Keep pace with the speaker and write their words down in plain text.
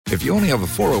If you only have a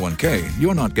 401k,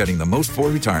 you're not getting the most for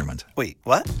retirement. Wait,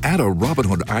 what? Add a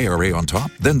Robinhood IRA on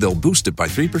top, then they'll boost it by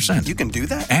 3%. You can do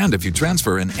that? And if you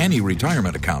transfer in any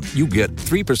retirement account, you get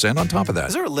 3% on top of that.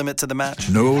 Is there a limit to the match?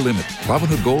 No limit.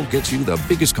 Robinhood Gold gets you the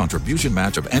biggest contribution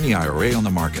match of any IRA on the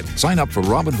market. Sign up for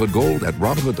Robinhood Gold at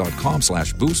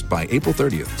Robinhood.com/boost by April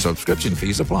 30th. Subscription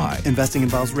fees apply. Investing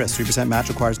involves risk. 3% match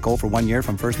requires gold for 1 year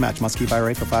from first match. Must keep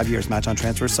IRA for 5 years. Match on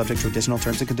transfers subject to additional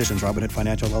terms and conditions. Robinhood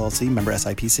Financial LLC, member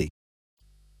SIPC.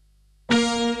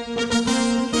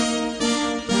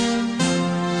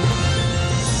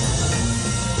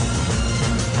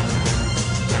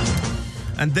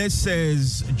 And this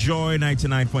is Joy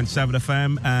 99.7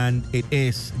 FM, and it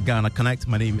is Ghana Connect.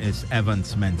 My name is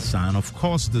Evans Mensah. And of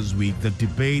course, this week, the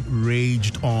debate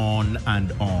raged on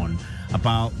and on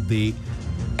about the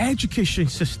education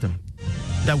system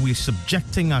that we're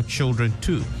subjecting our children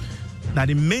to, that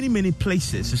in many, many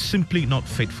places is simply not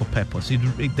fit for purpose.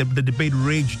 The debate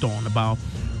raged on about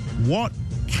what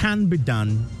can be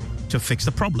done to fix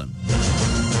the problem.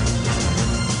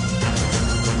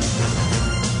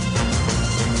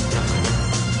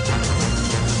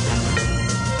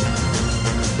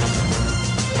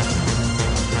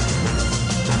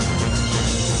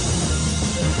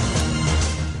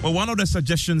 Well, one of the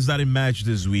suggestions that emerged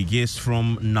this week is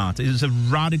from NAT. It is a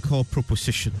radical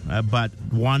proposition, but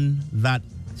one that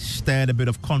stirred a bit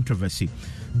of controversy.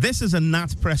 This is a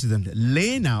NAT president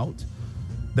laying out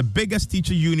the biggest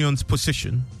teacher union's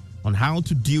position on how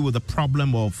to deal with the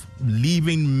problem of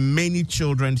leaving many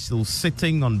children still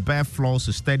sitting on bare floors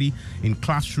to study in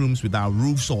classrooms without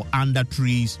roofs or under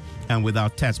trees and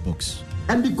without textbooks.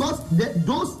 And because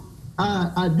those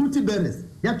are duty bearers,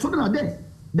 their children are there.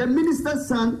 The minister's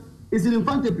son is in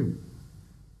front of him.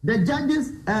 The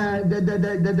judges,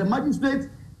 the magistrates,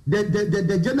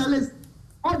 the journalists,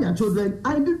 all their children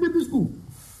are in this baby school.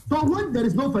 So when there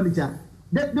is no furniture,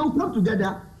 they will come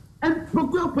together and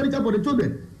procure furniture for the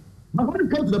children. But when it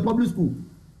comes to the public school,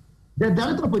 the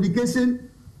director of education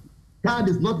child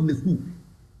is not in the school.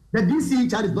 The DC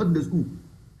child is not in the school.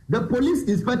 The police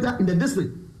inspector in the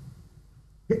district,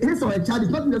 his or her child is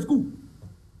not in the school.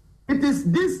 It is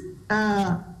this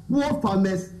poor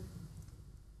farmers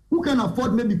who can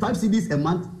afford maybe 5 cedis a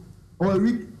month or a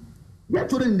week, their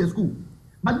children in the school.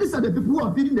 But these are the people who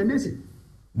are feeding the nation.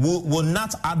 Will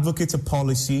not advocate a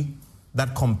policy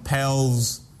that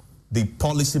compels the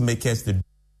policymakers, the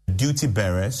duty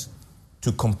bearers,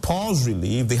 to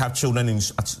compulsorily, if they have children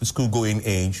at school-going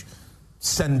age,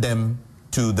 send them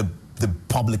to the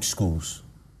public schools?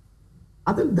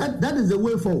 I think that is the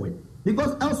way forward.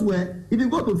 Because elsewhere, if you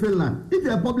go to Finland, if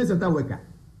you're a public sector worker,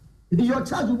 your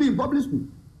child will be in public school.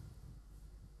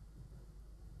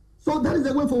 So that is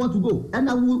the way forward to go. And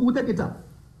we'll take it up.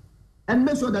 And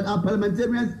make sure that our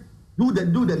parliamentarians do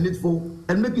the needful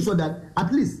and making sure that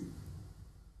at least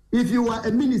if you are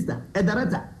a minister, a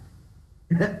director,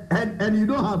 and you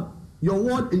don't have your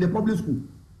ward in the public school,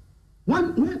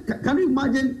 can you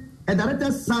imagine a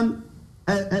director's son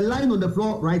lying on the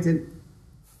floor writing?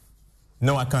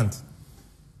 No, I can't.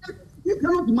 You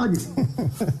cannot imagine.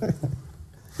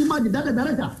 Imagine that a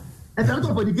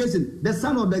director of education, the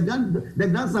son of the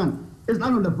grandson is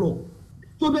lying on the floor.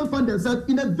 Children find themselves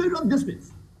in a various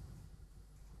districts.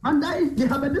 And they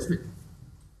have a district.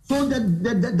 So the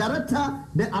director,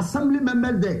 the assembly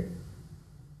members there,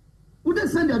 would they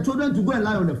send their children to go and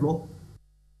lie on the floor?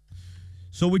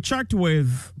 So we checked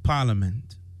with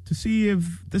Parliament to see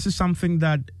if this is something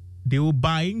that they will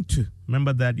buy into.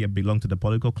 Remember that they belong to the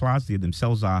political class. They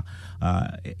themselves are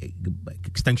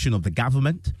extension of the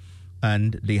government,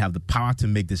 and they have the power to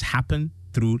make this happen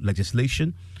through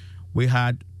legislation. We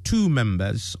had 2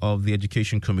 members of the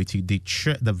Education Committee, the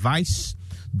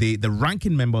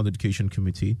ranking member of the Education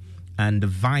Committee and the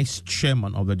vice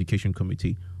chairman of the Education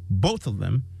Committee. Both of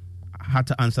them had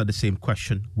to answer the same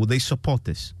question. Will they support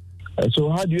this? So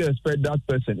how do you expect that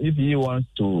person, if he wants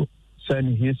to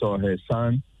send his or her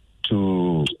son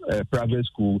to a private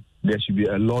school, there should be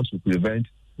a law to prevent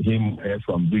him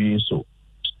from doing so?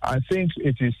 I think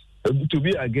it is to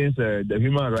be against the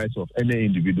human rights of any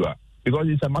individual, because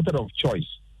it's a matter of choice.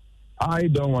 I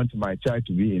don't want my child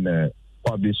to be in a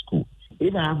public school.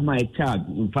 If I have my child,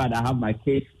 in fact, I have my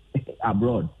case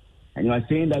abroad, and you are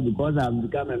saying that because I've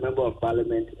become a member of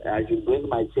parliament, I should bring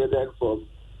my children from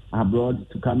abroad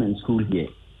to come and school here.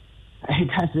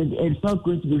 It's not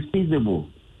going to be feasible.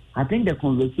 I think the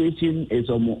conversation is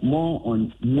more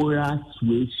on moral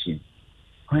suasion.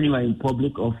 When you are in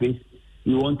public office,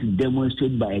 you want to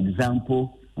demonstrate by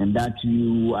example, and that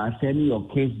you are sending your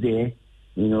case there,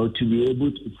 to be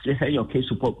able to send your case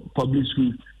to public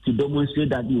school to demonstrate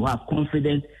that you have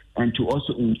confidence and to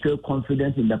also instill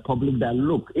confidence in the public that,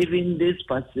 look, even this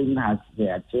person has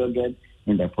their children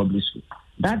in the public school.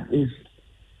 That is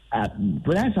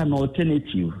perhaps an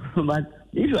alternative. But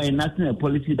if you are enacting a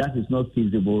policy that is not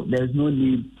feasible, there's no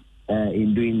need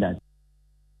in doing that.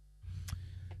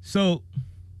 So,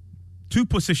 two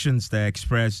positions there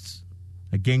expressed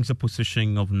against the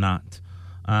position of NAT.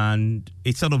 And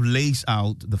it sort of lays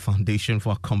out the foundation for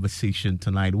our conversation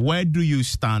tonight. Where do you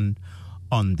stand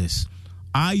on this?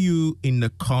 Are you in the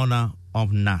corner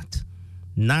of NAT?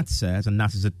 NAT says, and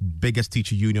NAT is the biggest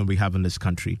teacher union we have in this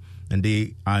country, and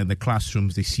they are in the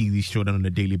classrooms, they see these children on a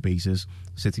daily basis,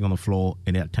 sitting on the floor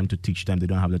in an attempt to teach them. They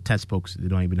don't have the textbooks, they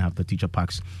don't even have the teacher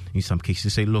packs in some cases.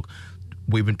 They say, look,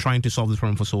 we've been trying to solve this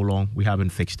problem for so long, we haven't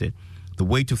fixed it. The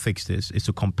way to fix this is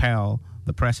to compel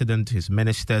the president, his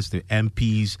ministers, the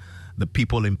MPs, the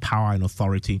people in power and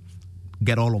authority,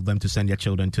 get all of them to send their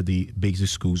children to the basic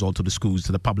schools or to the schools,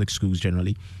 to the public schools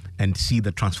generally, and see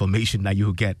the transformation that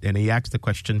you get. And he asked the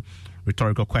question,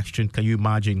 rhetorical question, can you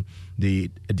imagine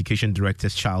the education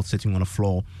director's child sitting on a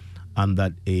floor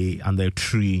under a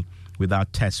tree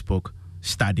without textbook,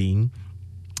 studying?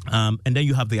 And then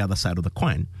you have the other side of the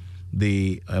coin.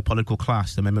 The political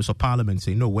class, the members of parliament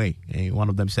say, no way. And one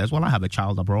of them says, well, I have a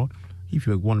child abroad. If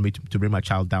you want me to bring my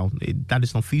child down, that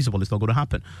is not feasible. It's not going to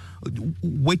happen.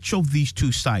 Which of these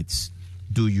two sides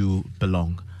do you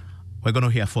belong? We're going to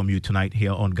hear from you tonight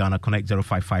here on Ghana Connect.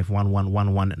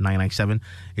 055-1111-997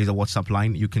 is a WhatsApp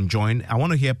line. You can join. I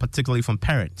want to hear particularly from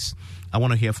parents. I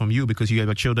want to hear from you because you have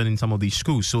your children in some of these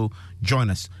schools. So join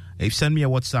us. If send me a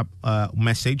WhatsApp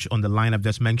message on the line I've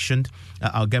just mentioned,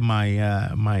 I'll get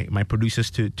my producers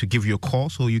to give you a call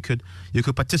so you could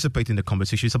participate in the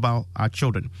conversation. It's about our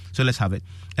children. So let's have it.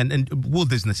 And will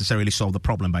this necessarily solve the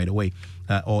problem, by the way?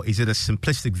 Or is it a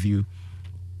simplistic view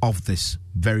of this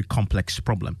very complex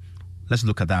problem? Let's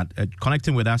look at that.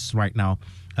 Connecting with us right now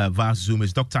via Zoom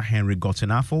is Dr. Henry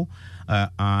Gottenafo,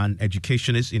 an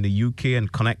educationist in the UK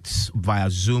and connects via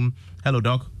Zoom. Hello,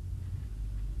 Doc.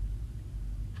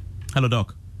 Hello,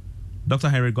 Doc. Dr.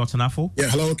 Henry Gottenafo. Yeah,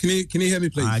 hello. Can you hear me,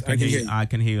 please? I can hear you. I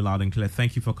can hear you loud and clear.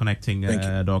 Thank you for connecting,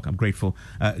 Doc. I'm grateful.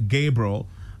 Gabriel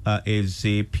is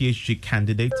a PhD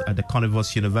candidate at the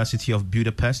Corvinus University of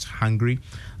Budapest, Hungary.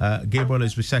 Gabriel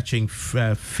is researching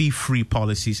fee-free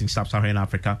policies in sub-Saharan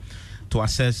Africa to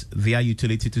assess their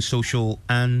utility to social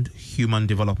and human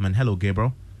development. Hello,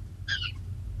 Gabriel.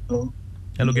 Hello.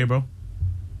 Hello, Gabriel.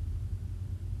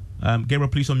 Gabriel,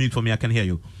 please unmute for me. I can hear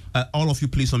you. All of you,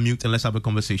 please unmute and let's have a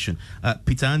conversation.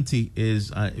 Peter Anti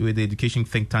is with the education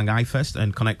think tank iFirst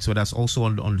and connects with us also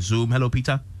on Zoom. Hello,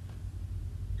 Peter.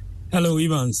 Hello,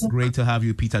 Evans. Great to have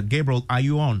you, Peter. Gabriel, are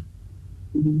you on?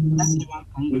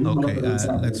 Okay,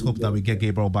 let's hope that we get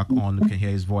Gabriel back on. We can hear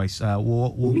his voice.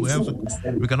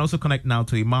 We can also connect now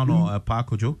to Emmanuel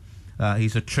Parkojo.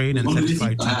 He's a trained and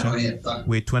certified teacher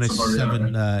with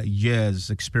 27 years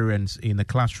experience in the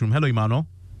classroom. Hello, Emmanuel.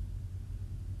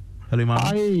 Hello, Emmanuel.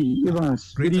 Hi,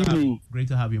 Evans. Good evening. Great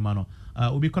to have you, Emmanuel.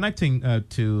 We'll be connecting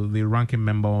to the ranking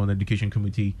member on the Education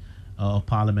Committee of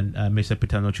Parliament, Mr.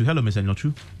 Peter Nochu. Hello, Mr.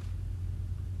 Nochu.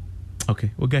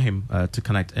 Okay, we'll get him to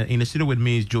connect. In the studio with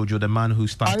me is Jojo, the man who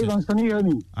started. Hi, Evans, can you hear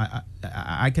me?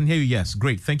 I can hear you, yes.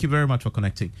 Great. Thank you very much for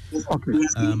connecting. Okay.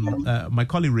 My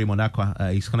colleague Raymond Aqua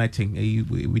is connecting.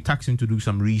 We tasked him to do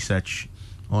some research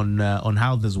on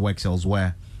how this works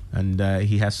elsewhere. And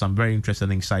he has some very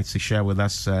interesting insights to share with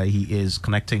us. He is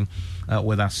connecting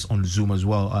with us on Zoom as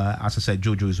well. As I said,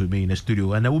 Jojo is with me in the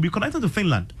studio. And we'll be connected to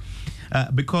Finland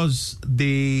because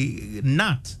the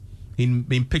NAT,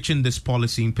 in pitching this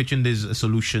policy, in pitching this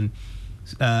solution,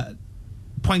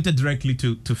 pointed directly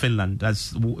to Finland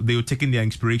as they were taking their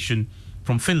inspiration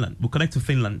from Finland. We'll connect to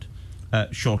Finland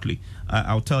shortly.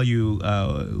 I'll tell you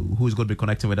who's going to be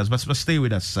connecting with us, but stay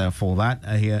with us for that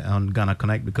here on Ghana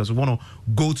Connect because we want to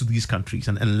go to these countries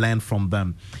and learn from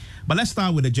them. But let's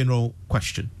start with a general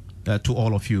question to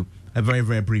all of you, very,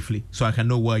 very briefly, so I can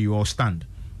know where you all stand.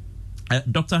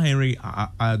 Dr. Henry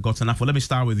Gottenafo, let me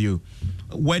start with you.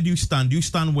 Where do you stand? Do you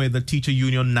stand with the teacher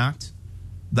union NAT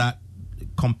that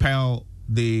compel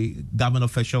the government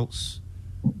officials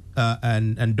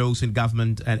and those in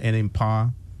government and in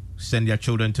power send their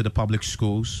children to the public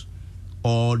schools?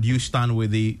 Or do you stand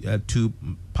with the two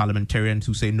parliamentarians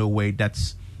who say, no way,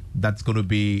 that's going to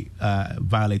be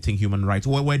violating human rights?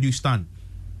 Where do you stand?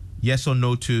 Yes or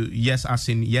no to yes, as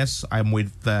in yes, I'm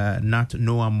with NAT,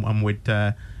 no, I'm with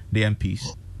the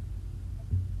MPs?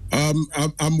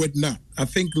 I'm with Nat. I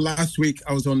think last week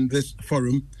I was on this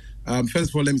forum.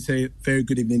 First of all, let me say very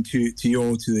good evening to you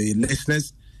all, to the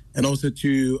listeners, and also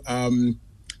to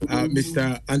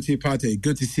Mr. Antipate.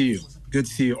 Good to see you. Good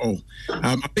to see you all.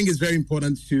 I think it's very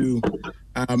important to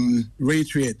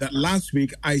reiterate that last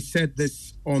week I said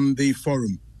this on the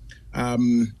forum.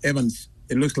 Evans,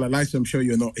 it looks like last I'm sure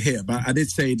you're not here, but I did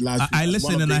say it last week. I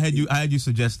listened and I heard you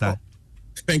suggest that.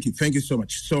 Oh, thank you so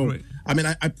much. So, great. I mean,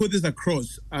 I put this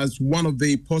across as one of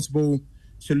the possible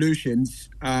solutions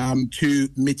to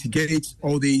mitigate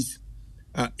all these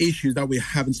issues that we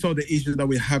have, and some of the issues that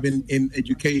we're having in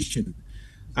education.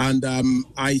 And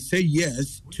I say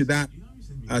yes to that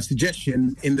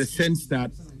suggestion in the sense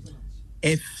that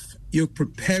if you're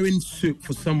preparing soup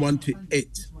for someone to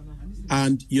eat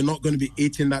and you're not going to be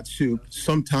eating that soup,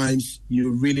 sometimes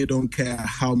you really don't care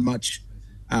how much,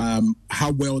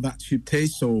 how well that soup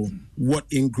tastes or what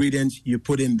ingredients you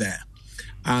put in there.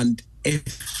 And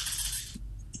if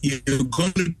you're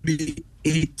going to be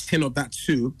eating of that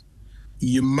soup,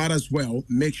 you might as well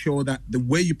make sure that the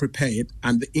way you prepare it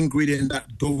and the ingredient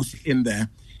that goes in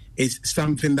there is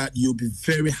something that you'll be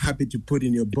very happy to put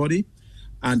in your body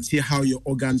and see how your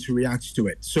organs react to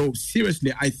it. So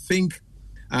seriously, I think,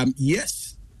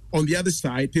 yes, on the other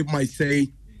side, people might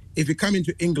say, if you come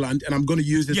into England, and I'm going to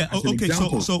use this as an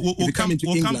example. So we'll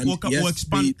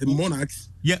expand. The monarchs.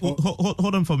 Yeah,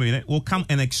 hold on for a minute. We'll come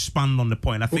and expand on the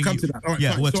point. I think we'll come to that. All right,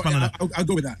 yeah, fine. we'll expand on that. I'll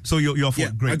go with that. So you're for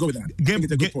it. Great. I'll go with that. I think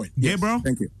it's a good point. Yes. Gabriel?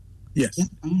 Thank you. Yes.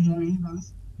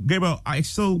 Gabriel, I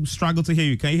still struggle to hear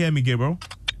you. Can you hear me, Gabriel?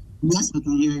 Yes, I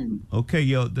can hear you.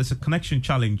 Okay, there's a connection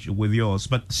challenge with yours,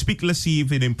 but speak. Let's see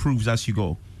if it improves as you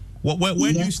go. Where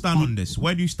do you stand on this?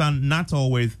 Where do you stand, not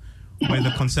all with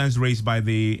the concerns raised by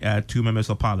the two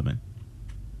members of parliament?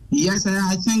 Yes,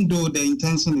 I think though the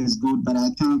intention is good, but I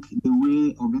think the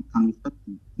way of it can be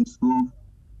effective. So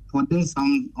for this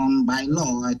on by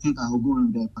law, I think I'll go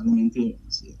with the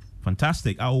parliamentarians. Yeah.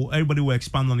 Fantastic. Everybody will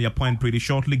expand on your point pretty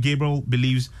shortly. Gabriel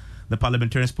believes the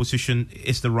parliamentarians' position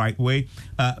is the right way.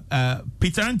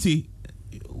 Peter Anti,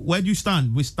 where do you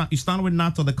stand? You stand with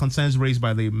NATO, the concerns raised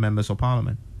by the members of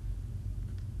parliament?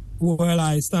 Well,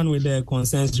 I stand with the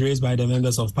concerns raised by the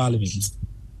members of parliament.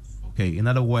 Okay, in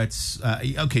other words,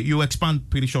 you expand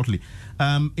pretty shortly.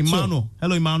 Emmanuel,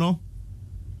 hello, Emmanuel.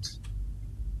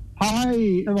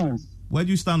 Hi, Evans. Where do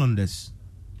you stand on this?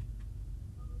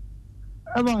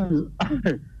 Evans,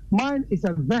 mine is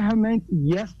a vehement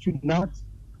yes to not.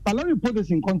 But let me put this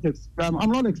in context.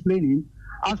 I'm not explaining.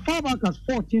 As far back as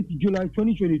 14th July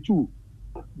 2022,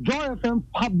 Joy FM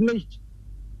published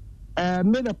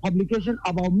made a publication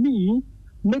about me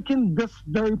making this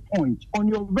very point on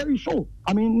your very show.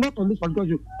 I mean, not on this particular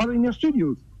show, but in your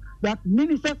studios, that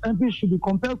ministers and MPs should be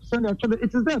compelled to send their children.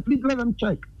 It is there. Please let them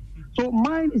check. So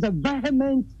mine is a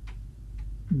vehement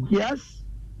yes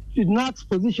to Nat's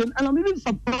position, and I'm even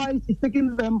surprised it's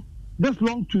taking them this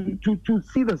long to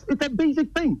see this. It's a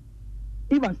basic thing.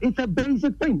 Even it's a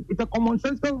basic thing. It's a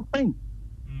commonsensical thing.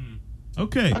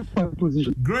 Okay. That's my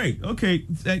position. Great. Okay.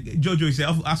 Jojo, you say,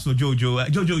 ask for Jojo.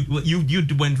 Jojo,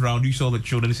 you went around, you saw the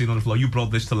children sitting on the floor, you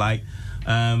brought this to light.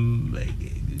 Do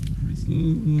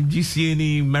you see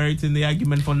any merit in the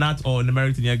argument for Nat or any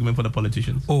merit in the argument for the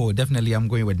politicians? Oh, definitely I'm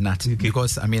going with Nat. Okay.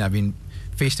 Because, I mean, I've been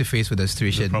face to face with the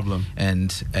situation. No problem.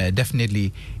 And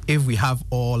definitely, if we have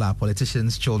all our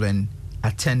politicians' children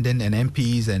attending, and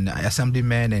MPs and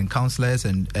assemblymen and councillors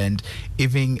and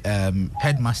even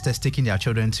headmasters taking their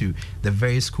children to the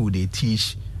very school they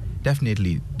teach,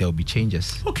 definitely there will be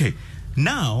changes. Okay,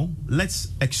 now let's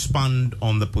expand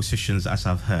on the positions as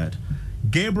I've heard.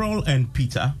 Gabriel and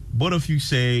Peter, both of you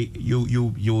say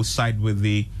you'll side with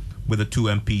the two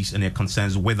MPs and their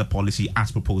concerns with the policy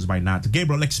as proposed by Nat.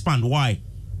 Gabriel, expand. Why?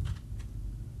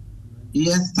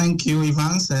 Yes, thank you,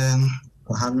 Evans.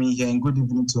 For having me here, and good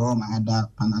evening to all my other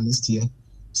panelists here.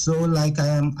 So, like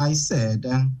I said,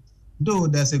 though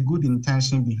there's a good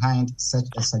intention behind such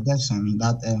a suggestion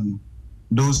that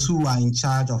those who are in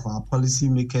charge of our policy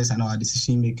makers and our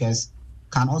decision makers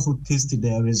can also taste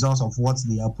the results of what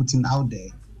they are putting out there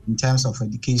in terms of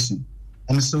education.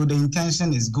 And so the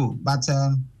intention is good, but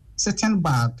sitting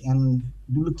back and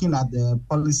looking at the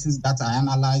policies that are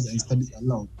analyzed and studied a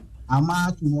lot, I'm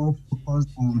much more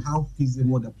focused on how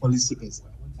feasible the policy is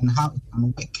and how it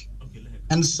can work.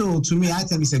 And so, to me, I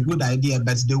think it's a good idea,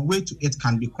 but the way to it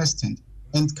can be questioned,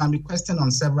 and it can be questioned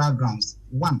on several grounds.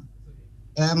 One,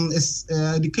 is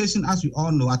education, as we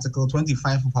all know, Article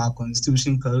 25 of our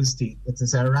Constitution clearly states it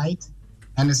is a right,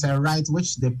 and it's a right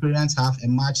which the parents have a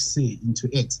much say into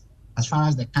it, as far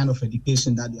as the kind of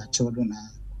education that their children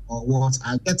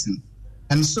are getting.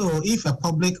 And so, if a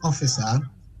public officer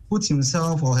put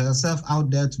himself or herself out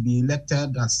there to be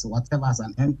elected as whatever, as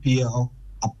an MP or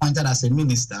appointed as a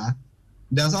minister,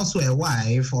 there's also a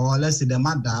wife or let's say the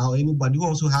mother or anybody who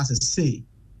also has a say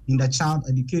in the child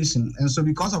education. And so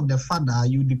because of the fact that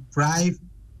you deprive,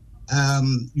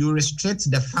 you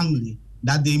restrict the family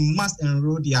that they must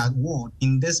enroll their ward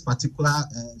in this particular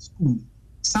school,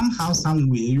 somehow, some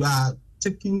way, you are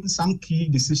taking some key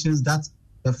decisions that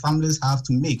the families have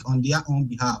to make on their own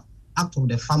behalf, out of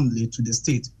the family to the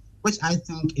state, which I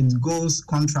think it goes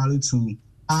contrary to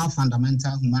our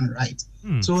fundamental human right.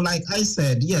 So like I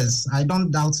said, yes, I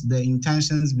don't doubt the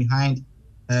intentions behind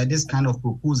this kind of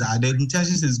proposal. The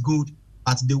intentions is good,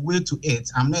 but the way to it,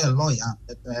 I'm not a lawyer,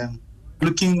 but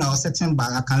looking or sitting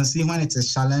back, I can see when it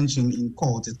is challenging in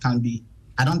court, it can be,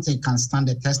 I don't think can stand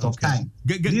the test of time.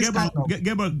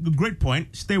 Gabriel, great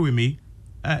point. Stay with me.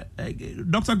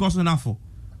 Dr. Godson-Afoh,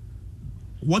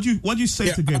 what do you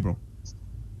say to Gabriel?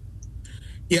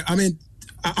 I mean,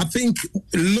 I think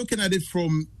looking at it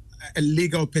from a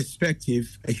legal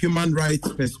perspective, a human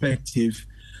rights perspective,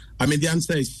 I mean, the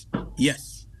answer is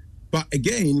yes. But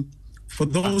again, for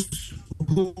those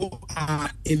who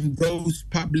are in those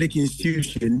public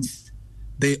institutions,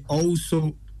 they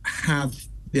also have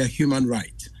their human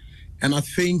right. And I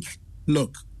think,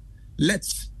 look,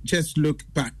 let's just look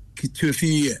back to a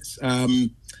few years.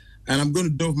 And I'm going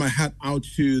to dove my hat out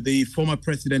to the former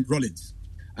President Rawlings.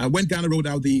 When Ghana rolled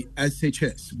out the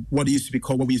SHS, what we used to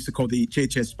call the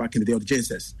JHS back in the day, or the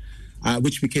JSS,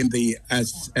 which became the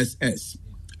SSS.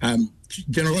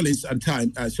 Chairman Rawlings at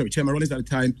the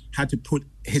time had to put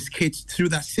his kids through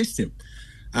that system.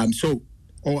 I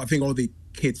think all the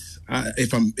kids,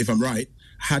 if I'm right,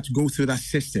 had to go through that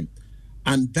system.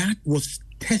 And that was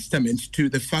testament to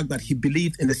the fact that he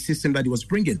believed in the system that he was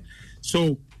bringing.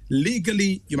 So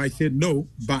legally, you might say no,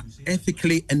 but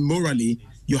ethically and morally,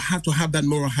 you have to have that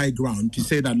moral high ground to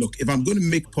say that, look, if I'm going to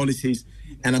make policies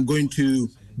and I'm going to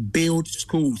build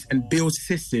schools and build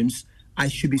systems, I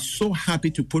should be so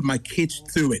happy to put my kids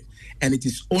through it. And it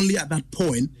is only at that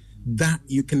point that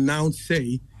you can now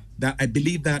say that I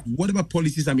believe that whatever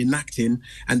policies I'm enacting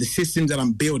and the systems that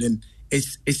I'm building,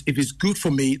 is if it's good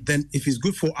for me, then if it's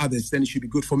good for others, then it should be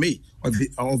good for me,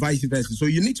 or vice versa. So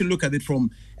you need to look at it from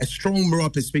a strong moral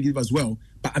perspective as well.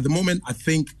 But at the moment, I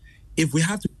think if we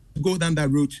have to go down that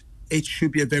route, it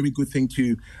should be a very good thing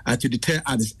to deter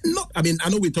others. I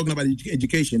know we're talking about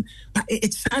education, but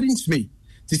it saddens me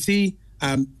to see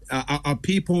our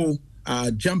people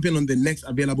jumping on the next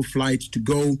available flight to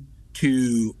go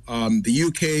to the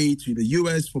UK, to the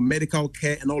US for medical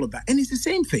care and all of that. And it's the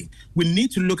same thing. We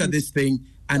need to look at this thing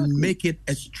and make it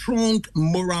a strong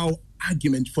moral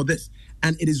argument for this.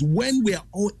 And it is when we are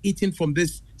all eating from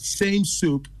this same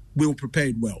soup, we will prepare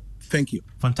it well. Thank you.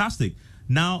 Fantastic.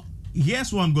 Now,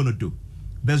 here's what I'm going to do.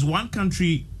 There's one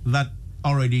country that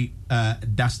already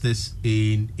does this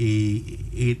in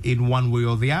one way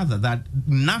or the other, that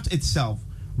NAT itself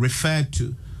referred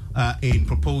to in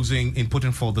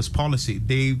putting forth this policy.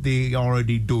 They are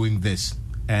already doing this.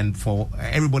 And for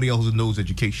everybody else who knows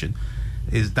education,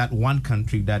 is that one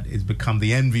country that has become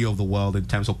the envy of the world in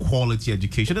terms of quality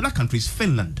education, and that country is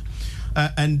Finland.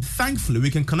 And thankfully, we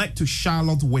can connect to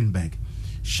Charlotte Winberg.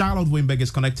 Charlotte Winberg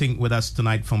is connecting with us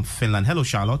tonight from Finland. Hello,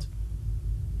 Charlotte.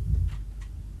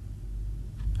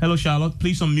 Hello, Charlotte.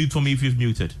 Please unmute for me if you've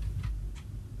muted.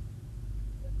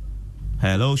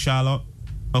 Hello, Charlotte.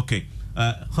 Okay.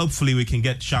 Hopefully we can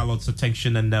get Charlotte's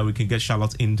attention and we can get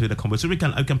Charlotte into the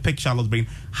conversation. I can pick Charlotte's brain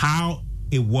how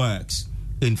it works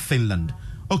in Finland.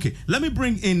 Okay, let me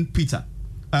bring in Peter.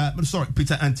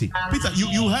 Peter Anti. Peter,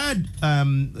 you heard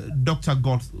Dr.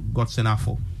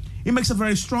 Godson-Afoh. He makes a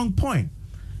very strong point.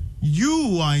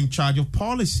 You are in charge of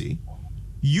policy.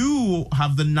 You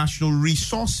have the national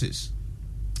resources.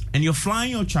 And you're flying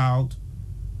your child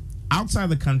outside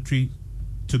the country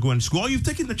to go in school. Or you've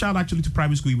taken the child actually to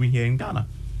private school even here in Ghana.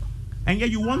 And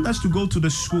yet you want us to go to the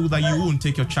school that you won't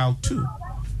take your child to.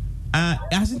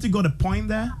 Hasn't it got a point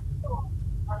there?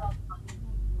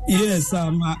 Yes,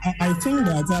 I think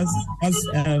that as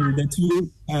the two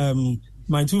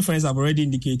my two friends have already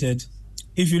indicated,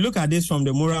 if you look at this from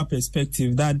the moral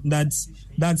perspective,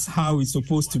 that's how it's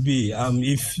supposed to be.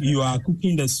 If you are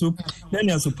cooking the soup, then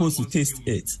you're supposed to taste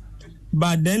it.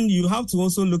 But then you have to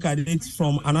also look at it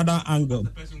from another angle,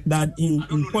 that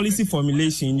in policy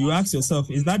formulation, you ask yourself,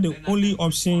 is that the only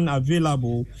option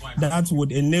available that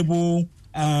would enable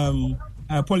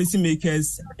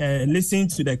policymakers listen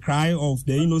to the cry of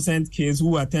the innocent kids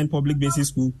who attend public basic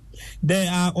school? There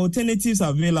are alternatives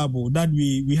available that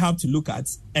we have to look at.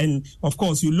 And of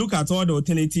course, you look at all the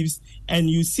alternatives and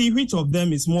you see which of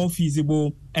them is more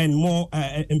feasible and more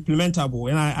implementable.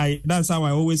 And I that's how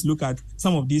I always look at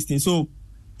some of these things. So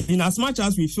in as much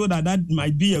as we feel that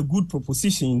might be a good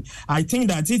proposition, I think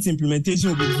that its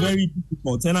implementation will be very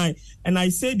difficult. And I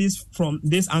say this from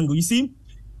this angle. You see,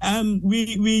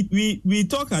 we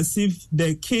talk as if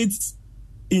the kids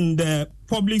in the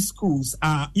public schools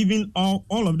are even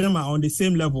all of them are on the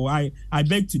same level. I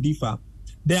beg to differ.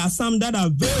 There are some that are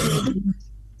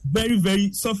very,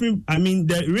 very suffering. I mean,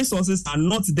 the resources are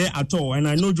not there at all. And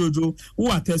I know Jojo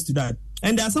who attests to that.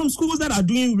 And there are some schools that are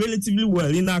doing relatively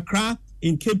well in Accra,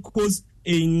 in Cape Coast,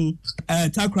 in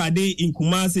Takoradi, in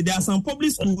Kumasi. There are some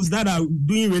public schools that are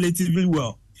doing relatively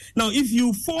well. Now, if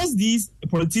you force these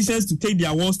politicians to take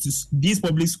their words to these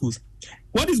public schools,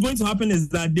 what is going to happen is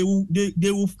that you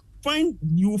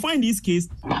will find this case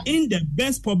in the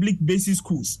best public basic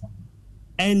schools.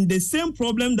 And the same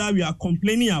problem that we are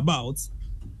complaining about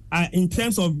in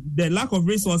terms of the lack of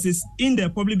resources in the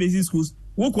public basic schools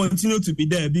will continue to be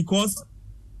there, because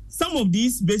some of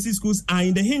these basic schools are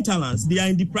in the hinterlands, they are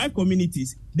in deprived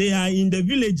communities, they are in the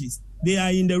villages, they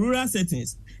are in the rural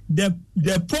settings. The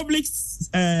public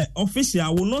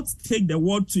official will not take the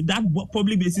word to that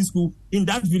public basic school in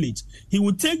that village. He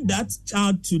will take that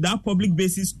child to that public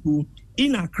basic school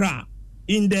in Accra,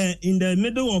 in the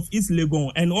middle of East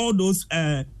Legon and all those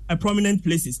prominent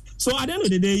places. So at the end of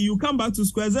the day, you come back to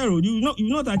square zero. You've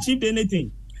not achieved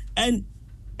anything. And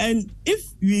if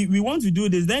we want to do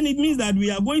this, then it means that we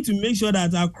are going to make sure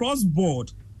that across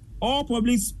board, all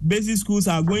public basic schools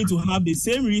are going to have the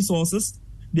same resources.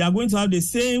 They are going to have the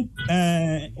same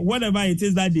whatever it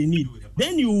is that they need.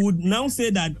 Then you would now say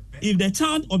that if the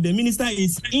child of the minister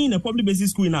is in a public basic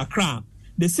school in Accra,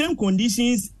 the same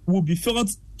conditions will be felt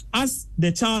as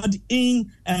the child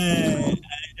in a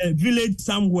village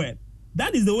somewhere.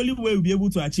 That is the only way we'll be able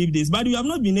to achieve this. But we have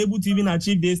not been able to even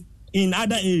achieve this in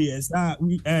other areas.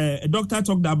 A doctor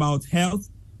talked about health.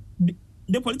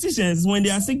 The politicians, when they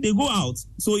are sick, they go out.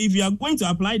 So if you are going to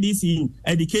apply this in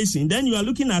education, then you are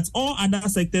looking at all other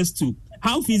sectors too.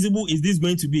 How feasible is this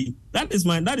going to be? That is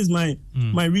my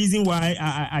reason why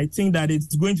I think that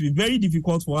it's going to be very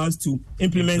difficult for us to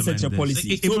implement such a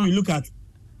policy. So we look at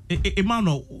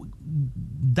Emmanuel,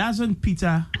 doesn't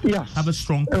Peter have a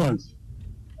strong point?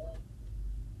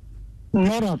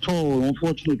 Not at all,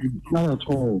 unfortunately. Not at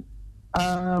all.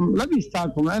 Let me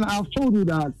start from, and I've told you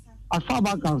that as far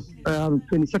back as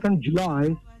 22nd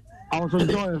July, I was on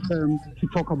Joy FM to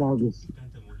talk about this.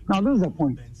 Now, this is the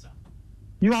point.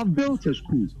 You have built a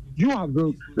school.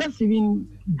 Let's even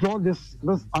draw this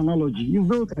analogy. You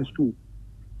built a school.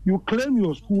 You claim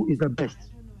your school is the best.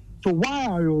 So why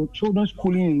are your children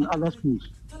schooling in other schools?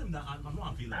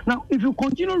 Now, if you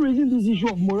continue raising this issue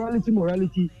of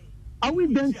morality, are we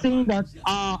then saying that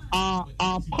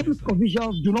our public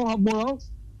officials do not have morals?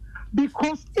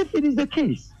 Because if it is the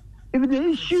case, if the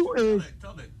issue is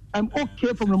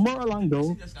okay from a moral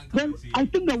angle, then I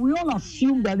think that we all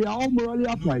assume that they are all morally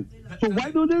upright. So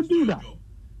why don't they do that?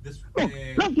 Look,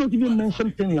 let's not even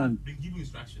mention Finland.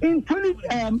 In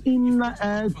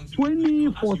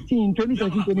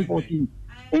 2014,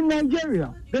 in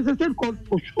Nigeria, there's a state called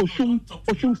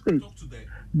Osun State.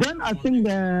 Then I think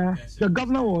the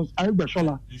governor was Ayub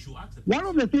Bashola. One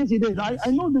of the things he did, I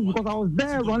know this because I was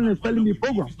there running a spelling bee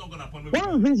program. One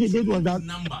of the things he did was that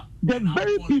the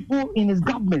very people in his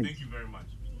government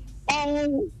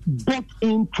all bought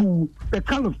into the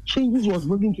kind of changes he was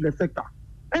bringing to the sector.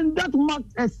 And that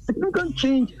marked a significant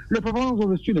change in the performance of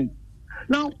the students.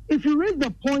 Now, if you raise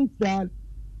the point that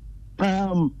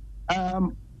the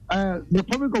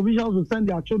public officials will send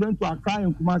their children to Accra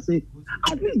and Kumasi,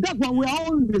 at least that's why we're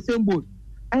all in the same boat.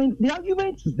 And the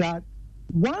argument is that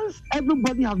once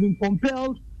everybody has been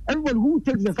compelled, everybody who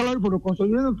takes the salary for the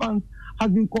consolidation fund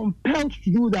has been compelled to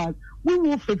do that, we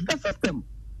will fix the system.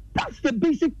 That's the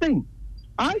basic thing.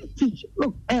 I teach,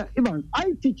 look, Ivan,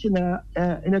 I teach in a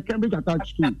Cambridge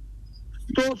attached school.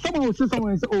 So someone will say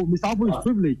someone and say, oh, Mr. Apple is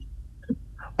privileged.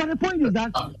 But the point is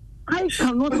that I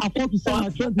cannot afford to send my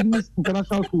children to these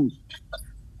international schools.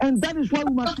 And that is why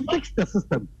we must fix the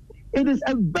system. It is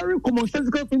a very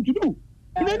commonsensical thing to do.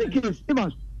 In any case,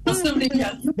 Ivan,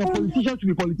 the politicians to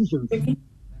be politicians.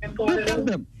 Who tell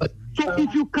them? So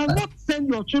if you cannot send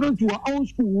your children to our own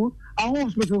school, our own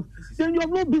hospitals, then you have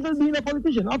no business being a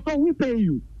politician. After all, we pay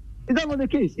you. Is that not the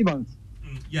case, Evans?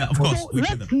 Yeah, of course. So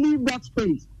let's leave that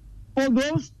space for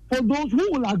those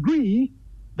who will agree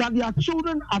that their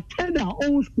children attend their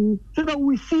own school, so that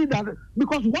we see that,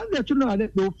 because once their children are there,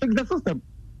 they will fix the system.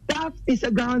 That is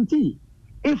a guarantee.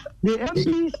 If the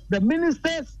MPs, the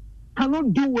ministers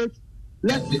cannot do it,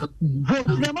 let's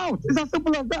vote them out. It's as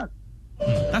simple as that.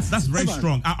 That's very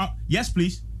strong. Yes,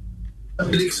 please.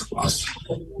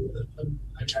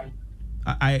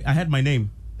 I had my name.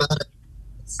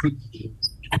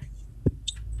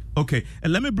 Okay,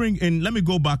 let me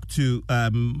go back to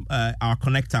our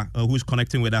connector who's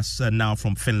connecting with us now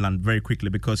from Finland very quickly,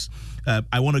 because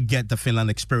I want to get the Finland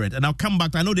experience. And I'll come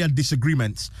back. I know there are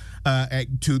disagreements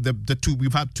to the two.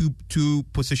 We've had two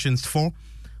positions for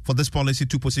this policy,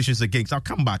 2 positions against. I'll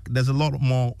come back. There's a lot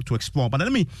more to explore. But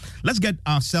let's get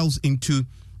ourselves into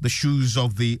the shoes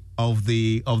of the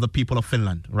people of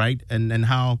Finland, right? And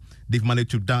how they've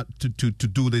managed to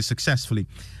do this successfully.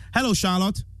 Hello,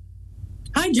 Charlotte.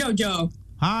 Hi, Jojo.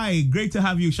 Hi, great to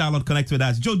have you, Charlotte, connect with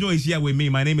us. Jojo is here with me.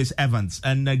 My name is Evans,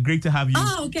 and great to have you.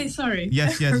 Oh, okay, sorry.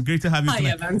 Yes, great to have you. Hi,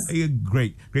 Evans.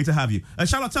 Great to have you.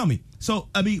 Charlotte, tell me. So,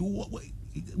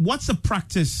 what's the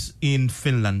practice in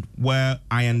Finland where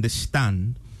I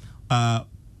understand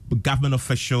government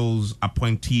officials,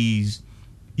 appointees,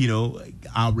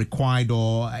 are required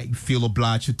or feel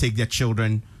obliged to take their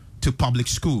children to public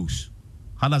schools?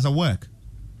 How does that work?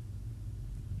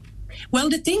 Well,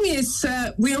 the thing is,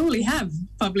 we only have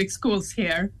public schools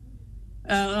here.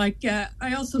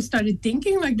 I also started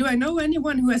thinking, do I know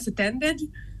anyone who has attended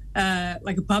a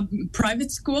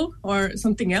private school or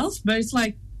something else? But it's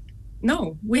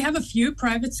no, we have a few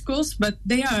private schools, but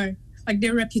they are,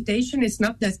 their reputation is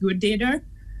not that good either.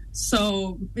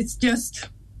 So it's just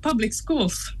public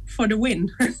schools for the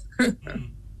win.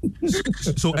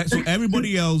 So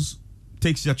everybody else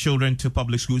takes their children to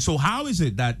public schools. So how is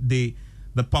it that the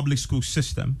public school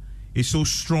system is so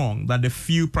strong that the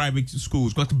few private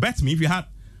schools, because bet me, if you had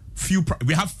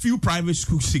we have few private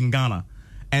schools in Ghana,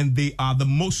 and they are the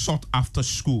most sought after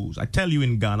schools. I tell you,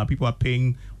 in Ghana, people are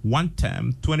paying one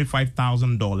term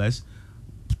 $25,000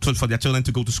 for their children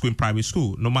to go to school in private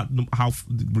school,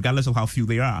 regardless of how few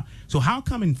they are. So how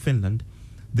come in Finland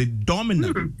the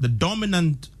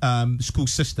dominant school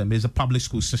system is a public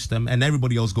school system, and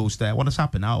everybody else goes there? What has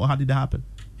happened? How did that happen?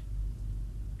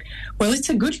 Well, it's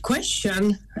a good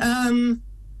question.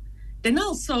 Then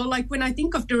also, when I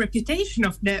think of the reputation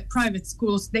of the private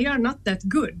schools, they are not that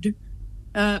good.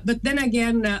 But then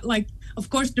again, of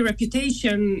course, the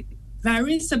reputation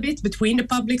varies a bit between the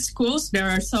public schools. There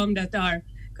are some that are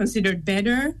considered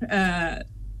better.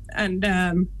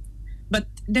 But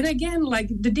then again,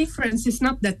 the difference is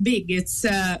not that big. It's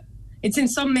in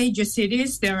some major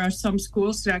cities. There are some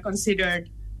schools that are considered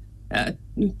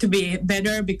to be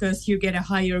better because you get a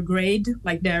higher grade,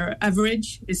 their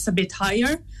average is a bit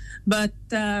higher. But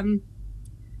then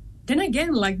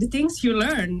again, the things you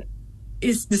learn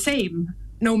is the same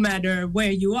no matter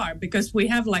where you are, because we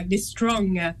have this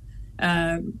strong,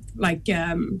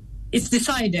 it's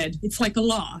decided, it's like a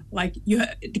law,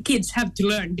 the kids have to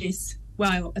learn this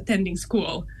while attending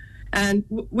school. And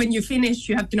when you finish,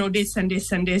 you have to know this and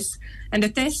this and this. And the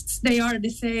tests, they are the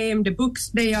same. The books,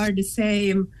 they are the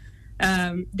same.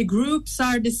 The groups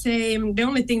are the same. The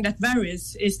only thing that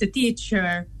varies is the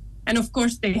teacher. And of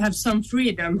course, they have some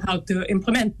freedom how to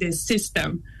implement this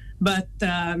system. But,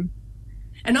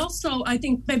 and also, I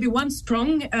think maybe one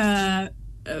strong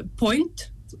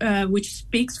point, which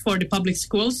speaks for the public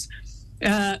schools,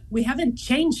 we haven't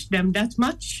changed them that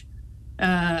much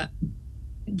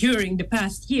during the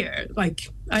past year.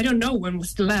 I don't know when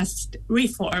was the last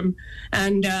reform.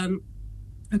 And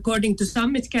according to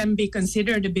some, it can be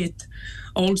considered a bit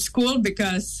old school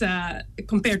because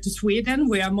compared to Sweden,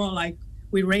 we are more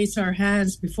we raise our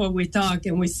hands before we talk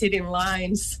and we sit in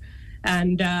lines.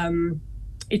 And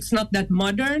it's not that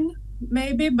modern,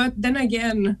 maybe. But then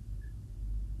again,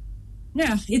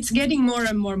 yeah, it's getting more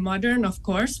and more modern, of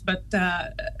course. But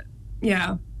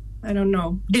yeah, I don't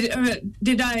know.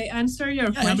 Did I answer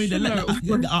your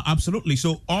question? Absolutely.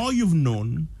 So all you've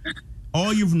known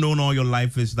all your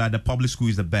life is that the public school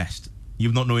is the best.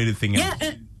 You've not known anything else.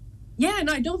 Yeah, and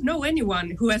I don't know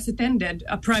anyone who has attended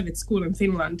a private school in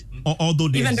Finland.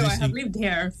 Even though I have lived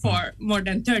here for more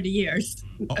than 30 years.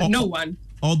 No one.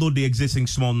 Although they exist in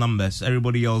small numbers,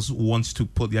 everybody else wants to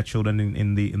put their children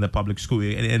in the public school.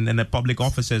 And the public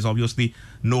offices, obviously,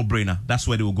 no-brainer. That's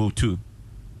where they will go to.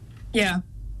 Yeah.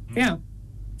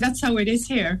 That's how it is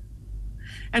here.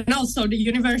 And also the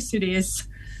universities,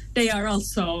 they are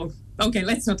also... Okay,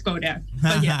 let's not go there.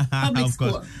 But yeah, public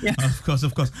school. Yeah. Of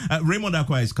course. Raymond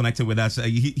Akwa is connected with us.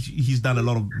 He's done a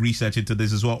lot of research into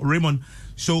this as well. Raymond,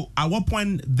 so at what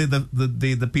point did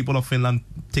the people of Finland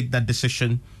take that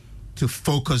decision to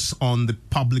focus on the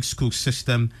public school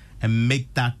system and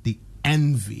make that the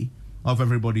envy of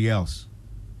everybody else?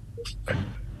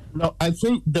 No, I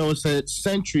think there was a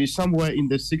century somewhere in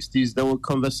the 60s, there were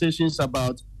conversations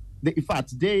about, in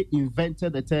fact, they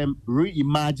invented the term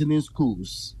reimagining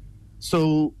schools.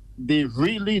 So they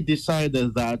really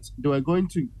decided that they were going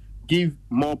to give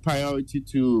more priority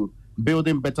to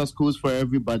building better schools for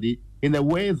everybody in a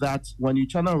way that when you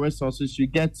channel resources, you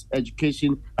get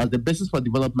education as the basis for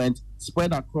development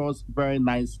spread across very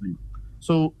nicely.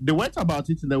 So they went about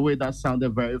it in a way that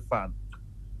sounded very fun.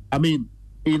 I mean,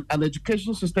 in an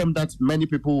education system that many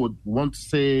people would want to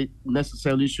say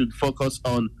necessarily should focus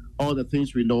on all the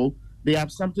things we know, they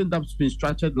have something that's been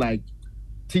structured like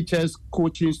teachers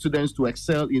coaching students to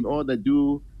excel in all they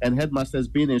do, and headmasters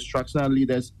being instructional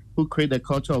leaders who create a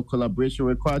culture of collaboration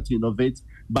required to innovate.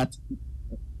 But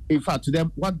in fact, to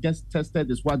them, what gets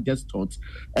tested is what gets taught.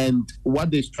 And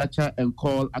what they structure and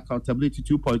call accountability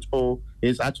 2.0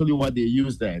 is actually what they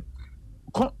use there.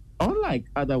 Unlike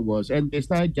other words, and they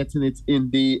started getting it in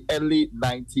the early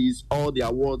 90s, all the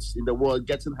awards in the world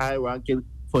getting high ranking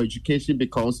for education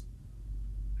because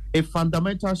a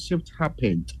fundamental shift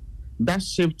happened. That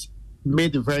shift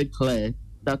made it very clear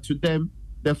that to them,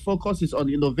 the focus is on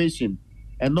innovation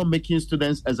and not making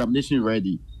students examination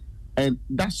ready. And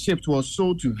that shift was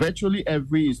sold to virtually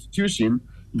every institution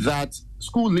that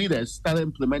school leaders started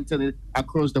implementing it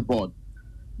across the board.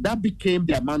 That became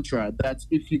their mantra, that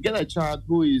if you get a child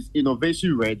who is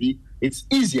innovation ready, it's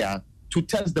easier to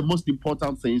test the most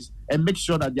important things and make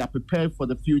sure that they are prepared for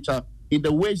the future in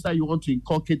the ways that you want to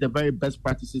inculcate the very best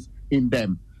practices in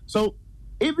them. So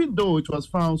even though it was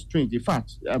found strange, in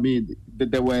fact, I mean,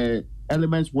 there were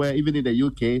elements where even in the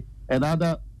UK and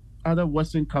other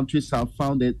Western countries have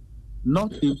found it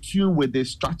not in tune with the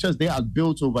structures they had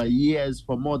built over years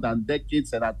for more than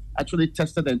decades and had actually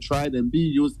tested and tried and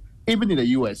being used even in the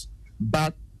US.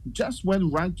 But just when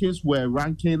rankings were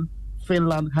ranking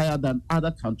Finland higher than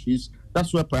other countries,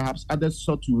 that's where perhaps others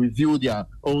sought to review their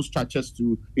own structures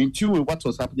to in tune with what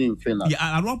was happening in Finland.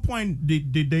 Yeah, at what point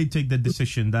did they take the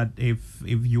decision that if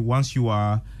you once you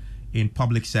are in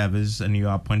public service and you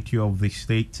are appointee of the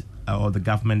state or the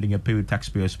government and you pay with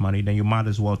taxpayers' money, then you might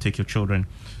as well take your children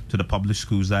to the public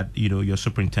schools that you're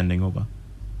superintending over?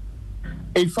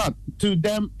 In fact, to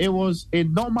them, it was a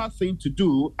normal thing to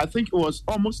do. I think it was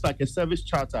almost like a service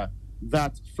charter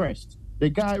that first, the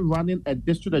guy running a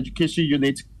district education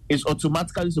unit is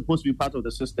automatically supposed to be part of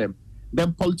the system.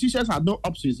 Then politicians had no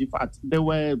options. In fact, there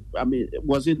were, it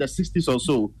was in the 60s or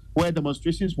so, where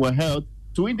demonstrations were held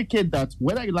to indicate that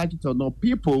whether you like it or not,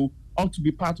 people ought to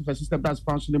be part of a system that's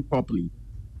functioning properly.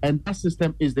 And that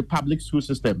system is the public school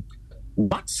system.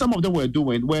 What some of them were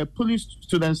doing were pulling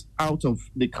students out of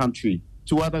the country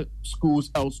to other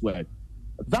schools elsewhere.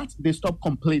 That they stopped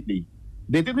completely.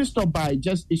 They didn't stop by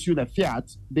just issuing a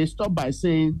fiat. They stopped by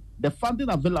saying the funding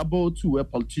available to a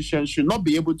politician should not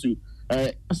be able to,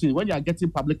 when you are getting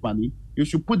public money, you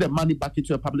should put the money back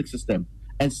into a public system.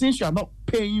 And since you are not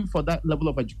paying for that level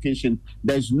of education,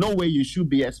 there's no way you should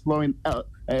be exploring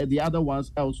the other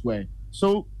ones elsewhere.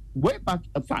 So way back,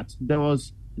 in fact,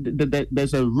 there's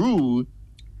a rule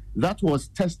that was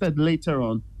tested later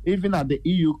on, even at the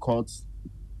EU courts,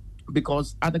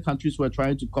 because other countries were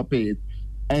trying to copy it.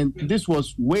 And this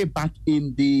was way back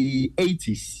in the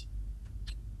 80s.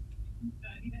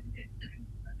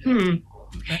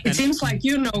 It seems like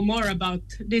you know more about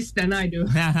this than I do.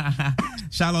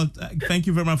 Charlotte, thank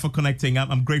you very much for connecting.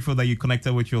 I'm grateful that you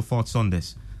connected with your thoughts on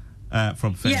this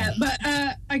from Finland. Yeah,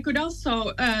 but I could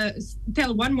also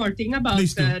tell one more thing about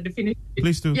the Finnish.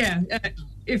 Please do. Yeah,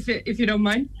 if you don't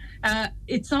mind.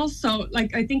 It's also,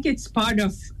 I think it's part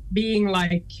of being,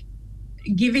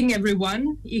 giving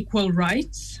everyone equal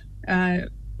rights.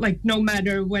 No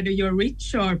matter whether you're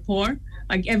rich or poor,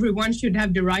 everyone should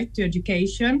have the right to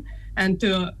education. And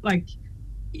to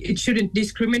it shouldn't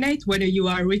discriminate whether you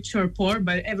are rich or poor,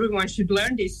 but everyone should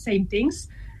learn these same things.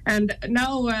 And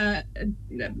now,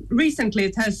 recently,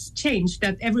 it has changed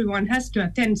that everyone has to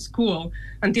attend school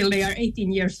until they are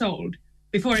 18 years old.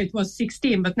 Before it was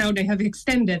 16, but now they have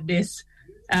extended this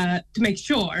to make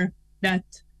sure that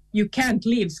you can't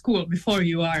leave school before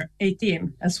you are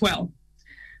 18 as well.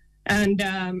 And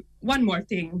one more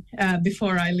thing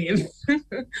before I leave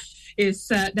is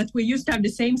that we used to have the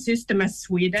same system as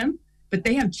Sweden, but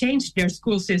they have changed their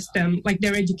school system,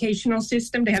 their educational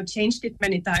system. They have changed it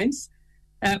many times,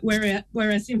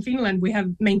 whereas in Finland, we have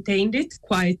maintained it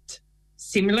quite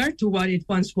similar to what it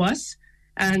once was.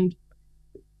 And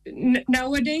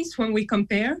nowadays, when we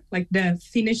compare the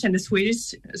Finnish and the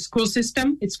Swedish school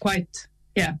system, it's quite,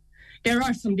 there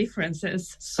are some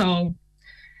differences. So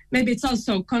maybe it's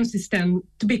also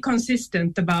to be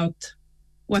consistent about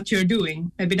what you're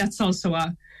doing. Maybe that's also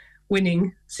a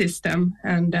winning system,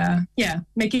 and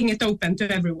making it open to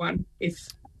everyone if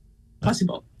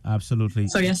possible. Absolutely.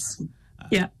 So yes,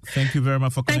 yeah. Thank you very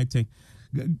much for connecting.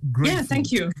 Grateful,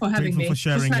 thank you for having me. For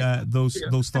sharing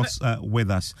those thoughts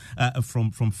with us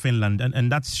from Finland.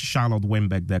 And that's Charlotte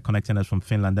Wimbeck there connecting us from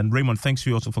Finland. And Raymond, thanks to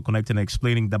you also for connecting and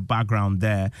explaining the background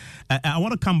there. I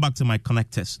want to come back to my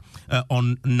connectors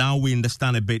on now we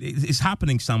understand a bit. It's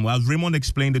happening somewhere. As Raymond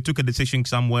explained, they took a decision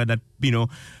somewhere that,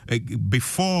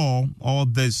 before all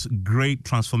this great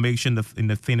transformation in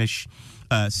the Finnish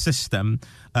system,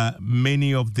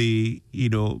 many of the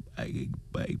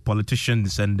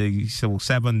politicians and the civil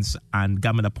servants and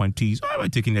government appointees were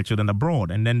taking their children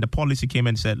abroad, and then the policy came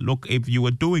and said, look, if you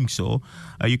were doing so,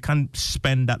 you can't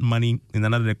spend that money in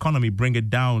another economy, bring it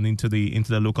down into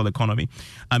the local economy.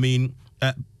 I mean,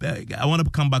 I want to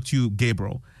come back to you,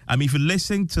 Gabriel. I mean, if you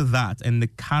listen to that and the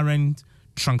current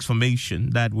transformation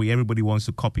that everybody wants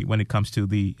to copy when it comes to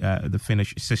the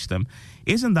Finnish system,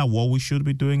 isn't that what we should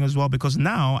be doing as well? Because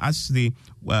now, as the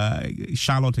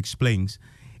Charlotte explains,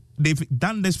 they've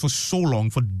done this for so long,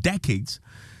 for decades,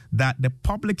 that the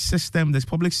public system, this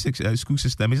public school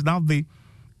system, is now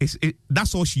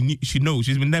that's all she knows.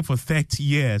 She's been there for 30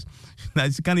 years.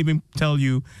 She can't even tell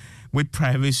you with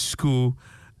private school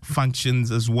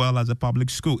functions as well as a public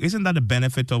school. Isn't that the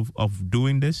benefit of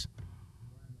doing this?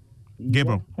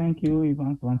 Gabriel. Yes, thank you,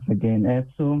 Evans, once again.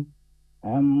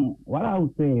 What I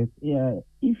would say is,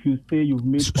 if you say you've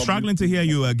made... Struggling to hear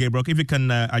you, Gabriel. If you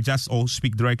can adjust or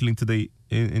speak directly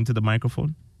into the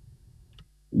microphone.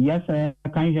 Yes,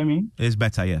 can you hear me? It's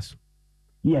better, yes.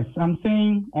 Yes, I'm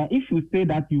saying if you say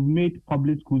that you've made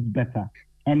public schools better,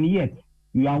 and yet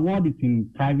you award it in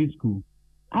private school,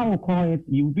 I will call it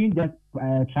you've been just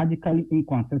tragically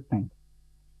inconsistent.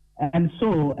 And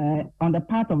so, on the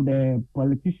part of the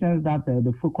politicians that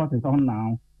the focus is on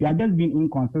now, you are just being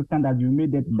inconsistent that you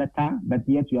made it better, but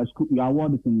yet you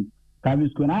award it in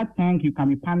private school. And I think you can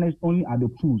be punished only at the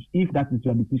pools if that is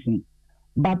your decision.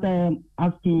 But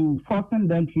as to forcing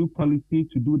them through policy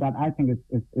to do that, I think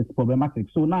it's problematic.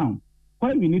 So now,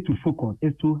 what we need to focus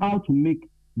is to how to make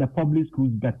the public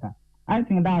schools better. I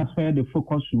think that's where the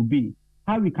focus should be.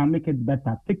 How we can make it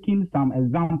better, taking some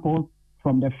examples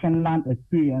from the Finland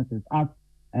experiences as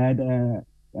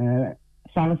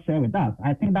Charles shared with us.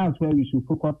 I think that's where we should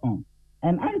focus on.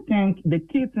 And I think the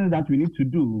key things that we need to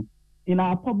do in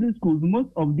our public schools, most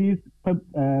of these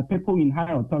people in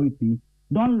higher authority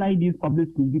don't like these public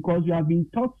schools because you have been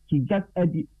taught to just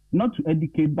not to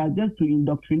educate, but just to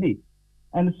indoctrinate.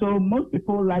 And so most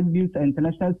people like these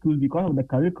international schools because of the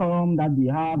curriculum that they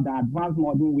have, the advanced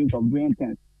modern ways of doing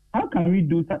things. How can we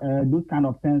do those kind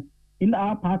of things in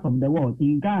our part of the world,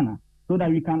 in Ghana, so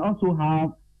that we can also have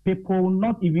people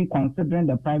not even considering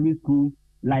the private school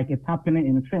like it's happening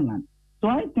in Finland? So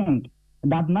I think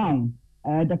that now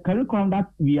the curriculum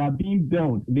that we are being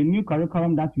built, the new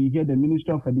curriculum that we hear the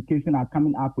Ministry of Education are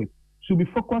coming up with, should be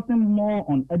focusing more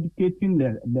on educating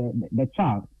the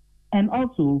child and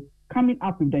also coming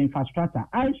up with the infrastructure.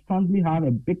 I strongly have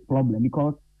a big problem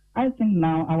because I think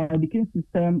now our education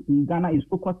system in Ghana is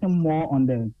focusing more on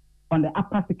the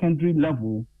upper secondary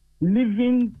level,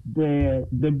 leaving the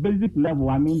basic level,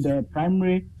 I mean the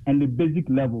primary and the basic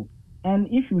level. And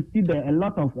if you see a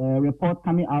lot of reports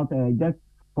coming out just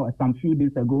for some few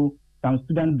days ago, some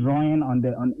students drawing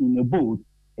in a boat,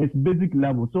 it's basic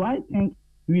level. So I think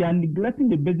we are neglecting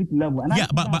the basic level. And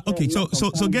but okay,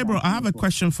 so Gabriel, I have a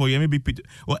question for you. Maybe Peter,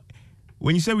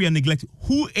 when you say we are neglecting,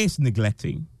 who is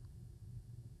neglecting?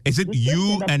 Is it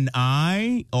you and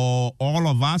I, or all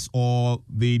of us, or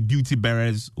the duty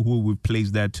bearers who we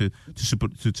placed there to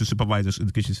supervise the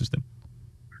education system?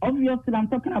 Obviously, I'm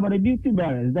talking about the duty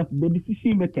bearers, the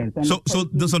decision makers. So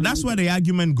that's where the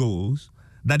argument goes,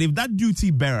 that if that duty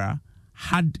bearer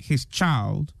had his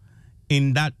child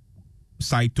in that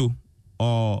Saito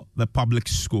or the public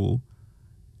school,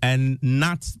 and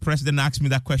not President asked me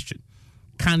that question,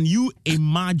 can you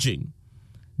imagine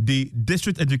the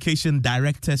district education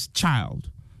director's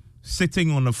child sitting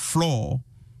on the floor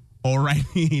or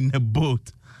riding in a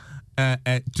boat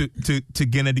to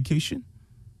gain education?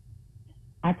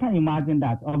 I can't imagine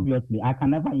that, obviously. I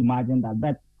can never imagine that.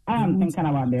 But I am thinking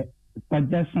about the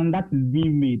suggestion that is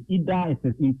being made. Either it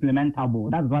is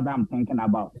implementable. That's what I'm thinking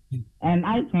about. And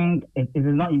I think it is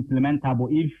not implementable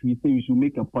if we say we should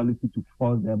make a policy to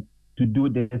force them to do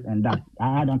this and that.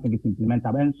 I don't think it's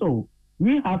implementable. And so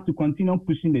we have to continue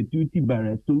pushing the duty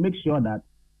bearers to make sure that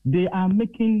they are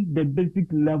making the basic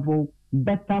level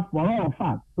better for all of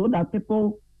us, so that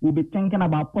people will be thinking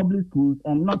about public schools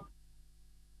and not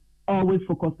always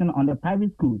focusing on the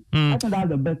private schools. I think that's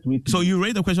the best way to So you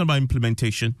raised the question about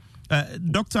implementation.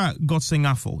 Dr. Godsing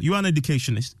Afful, you are an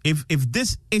educationist. If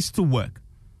this is to work,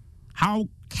 how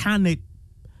can it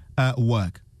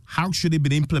work? How should it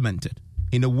be implemented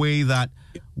in a way that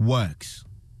works?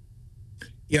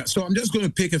 Yeah, so I'm just going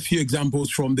to pick a few examples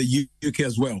from the UK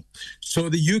as well. So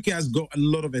the UK has got a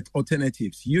lot of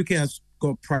alternatives. UK has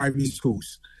got private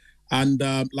schools. And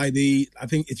I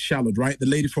think it's Charlotte, right? The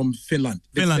lady from Finland.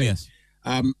 Finland, yes.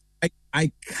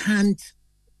 I can't,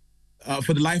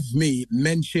 for the life of me,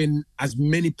 mention as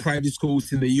many private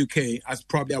schools in the UK as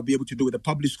probably I'll be able to do with the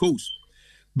public schools.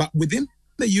 But within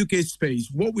the UK space,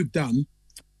 what we've done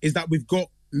is that we've got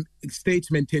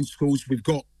state-maintained schools, we've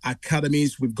got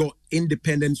academies, we've got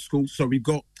independent schools. So we've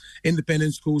got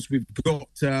independent schools, we've got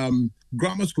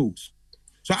grammar schools.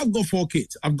 So I've got 4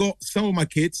 kids. I've got some of my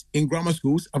kids in grammar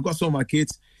schools. I've got some of my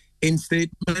kids in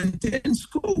state-maintained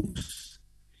schools.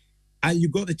 And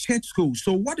you've got the church schools.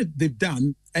 So what they've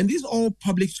done, and these are all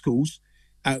public schools,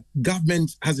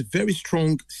 government has a very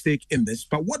strong stake in this.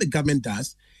 But what the government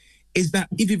does is that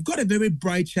if you've got a very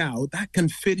bright child that can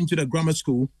fit into the grammar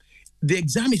school, the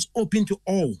exam is open to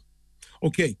all.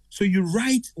 Okay, so you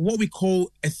write what we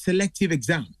call a selective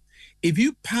exam. If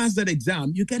you pass that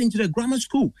exam, you get into the grammar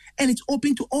school, and it's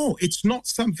open to all. It's not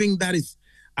something that is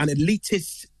an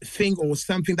elitist thing or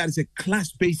something that is a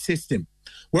class-based system.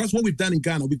 Whereas what we've done in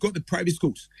Ghana, we've got the private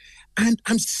schools. And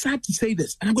I'm sad to say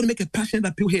this, and I'm going to make a passionate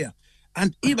appeal here.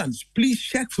 And Evans, please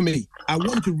check for me. I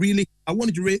want you to really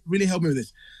help me with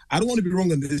this. I don't want to be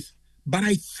wrong on this, but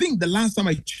I think the last time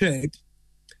I checked,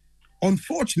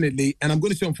 unfortunately, and I'm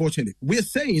going to say unfortunately, we're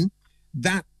saying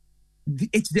that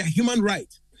it's their human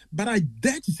right. But I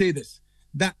dare to say this,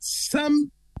 that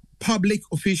some public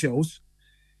officials,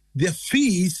 their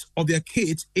fees of their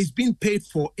kids is being paid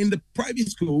for in the private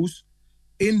schools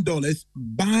in dollars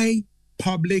by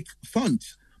public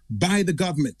funds, by the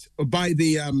government, or by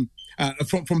the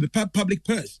from the public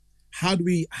purse. How do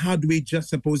we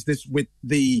juxtapose this with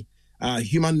the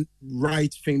human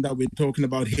right thing that we're talking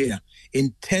about here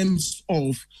in terms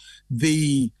of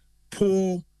the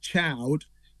poor child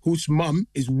whose mom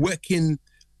is working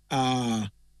her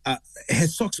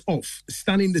socks off,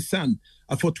 standing in the sun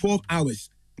for 12 hours,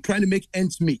 trying to make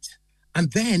ends meet,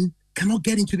 and then cannot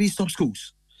get into these top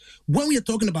schools? When we are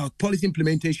talking about policy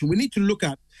implementation, we need to look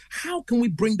at how can we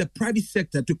bring the private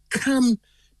sector to come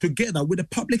together with the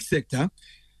public sector.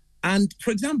 And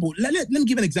for example, let me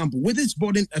give an example. With this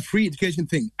boarding a free education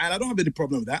thing, and I don't have any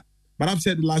problem with that, but I've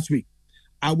said it last week,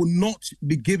 I will not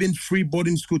be giving free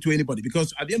boarding school to anybody,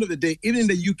 because at the end of the day, even in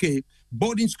the UK,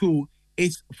 boarding school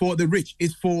is for the rich,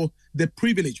 it's for the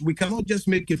privileged. We cannot just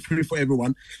make it free for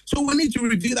everyone. So we need to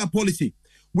review that policy.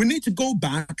 We need to go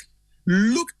back,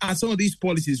 look at some of these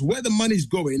policies, where the money is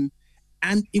going,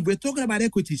 and if we're talking about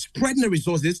equity, spreading the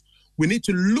resources, we need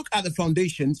to look at the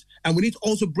foundations, and we need to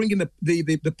also bring in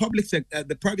the public sector,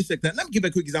 the private sector. Let me give a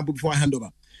quick example before I hand over.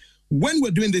 When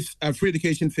we're doing this free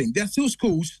education thing, there are still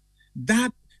schools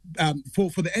that, for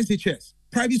the SHS,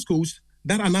 private schools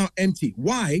that are now empty.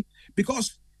 Why?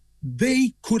 Because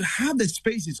they could have the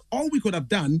spaces. All we could have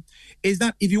done is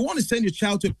that if you want to send your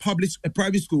child to a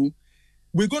private school,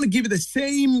 we're going to give you the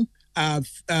same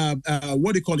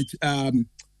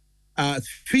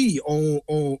fee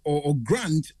or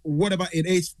grant, whatever it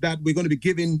is that we're going to be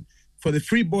giving for the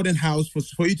free boarding house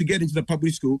for you to get into the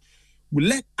public school.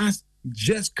 Let us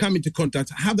just come into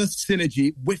contact, have that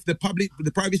synergy with the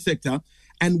private sector,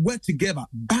 and work together.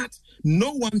 But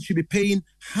no one should be paying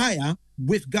higher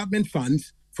with government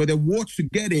funds for the wards to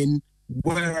get in,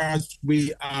 whereas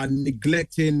we are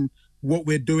neglecting what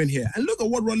we're doing here. And look at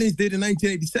what Rawlings did in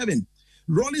 1987.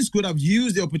 Rawlings could have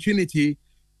used the opportunity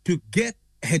to get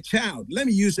her child. Let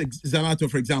me use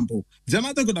Zanato, for example.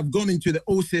 Zanato could have gone into the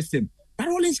old system, but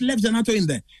Rawlings left Zanato in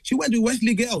there. She went to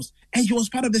Wesley Girls, and she was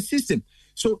part of the system.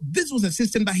 So this was a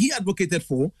system that he advocated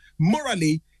for.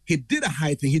 Morally, he did a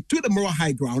high thing. He took the moral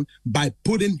high ground by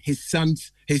putting his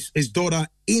daughter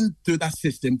into that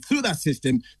system, through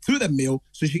the mill,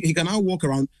 so he can now walk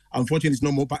around. Unfortunately, it's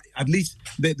no more, but at least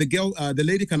the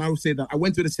lady can now say that I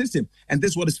went through the system, and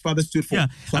this is what his father stood for. Yeah,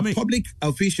 so a public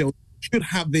official should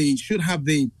have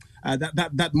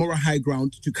that moral high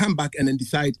ground to come back and then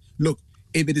decide, look,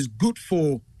 if it is good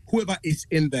for whoever is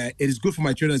in there, it is good for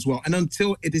my children as well. And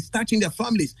until it is touching their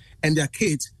families and their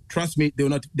kids, trust me, they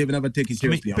will never take it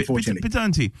seriously, unfortunately. Peter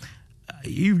Anti,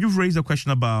 you've raised a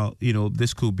question about,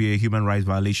 this could be a human rights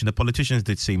violation. The politicians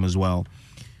did same as well.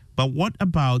 But what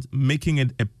about making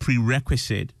it a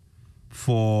prerequisite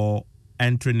for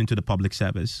entering into the public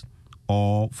service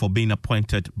or for being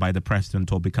appointed by the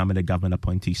president or becoming a government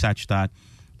appointee, such that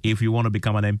if you want to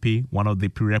become an MP, one of the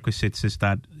prerequisites is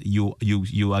that you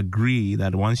agree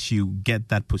that once you get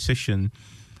that position,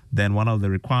 then one of the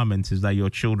requirements is that your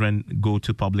children go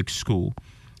to public school,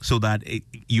 so that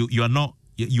you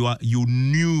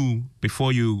knew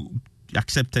before you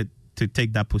accepted to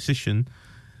take that position,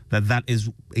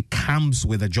 it comes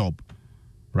with a job,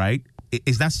 right?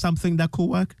 Is that something that could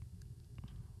work?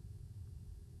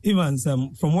 Evans,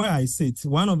 from where I sit,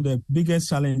 one of the biggest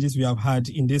challenges we have had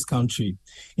in this country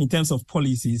in terms of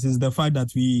policies is the fact that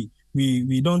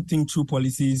we don't think through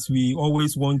policies. We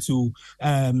always want to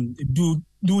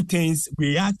do things,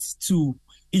 react to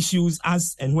issues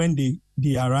as and when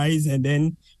they arise, and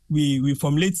then we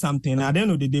formulate something. At the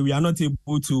end of the day, we are not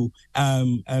able to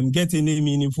get any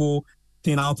meaningful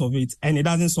thing out of it, and it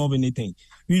doesn't solve anything.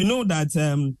 We know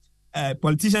that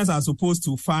politicians are supposed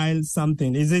to file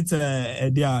something. Is it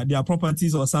their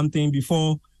properties or something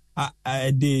before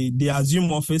they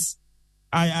assume office?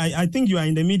 I think you are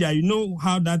in the media. You know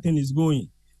how that thing is going.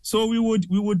 So we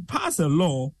would pass a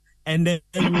law, and then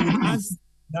we would ask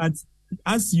that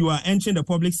as you are entering the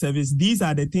public service, these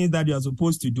are the things that you are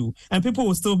supposed to do, and people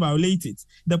will still violate it.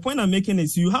 The point I'm making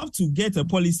is you have to get a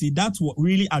policy that will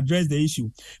really address the issue.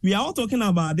 We are all talking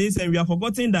about this, and we are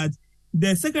forgetting that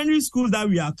the secondary schools that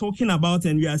we are talking about,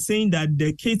 and we are saying that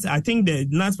the kids, I think the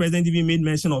last president even made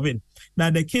mention of it,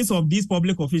 that the case of these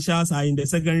public officials are in the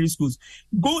secondary schools.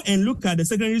 Go and look at the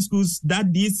secondary schools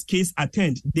that these kids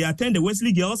attend. They attend the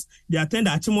Wesley Girls, they attend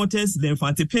the Achimotes, the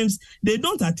Infante Pimps. They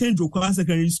don't attend Jokola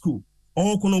Secondary School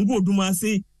or Konongo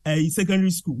Dumase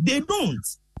Secondary School. They don't.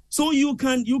 So you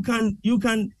can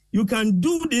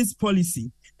do this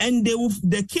policy, and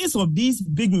the case of these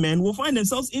big men will find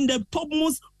themselves in the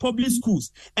topmost public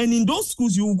schools. And in those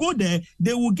schools, you will go there,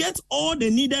 they will get all the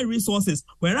needed resources,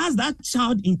 whereas that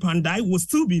child in Pandai will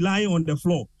still be lying on the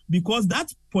floor because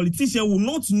that politician will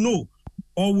not know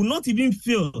or will not even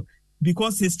feel,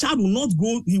 because his child will not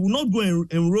go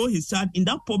and enroll his child in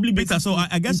that public. Peter, so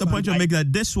I guess the point you make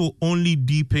that this will only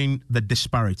deepen the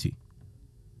disparity.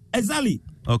 Exactly.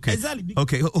 Okay. Exactly.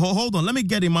 Okay, hold on. Let me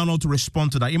get Emmanuel to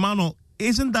respond to that. Emmanuel,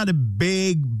 isn't that a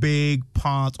big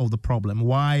part of the problem?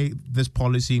 Why this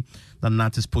policy that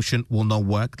Nat is pushing will not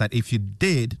work? That if you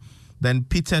did, then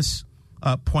Peter's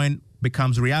point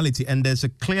becomes reality. And there's a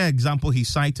clear example he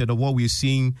cited of what we're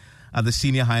seeing at the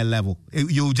senior high level.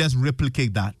 You just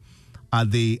replicate that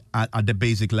at the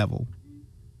basic level.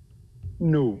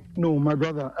 No, my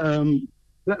brother.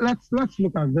 Let's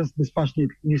look at this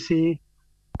dispassionately. You see,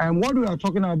 what we are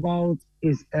talking about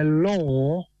is a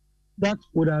law that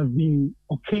would have been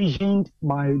occasioned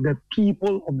by the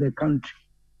people of the country.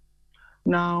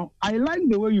 Now, I like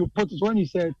the way you put it when you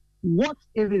said, what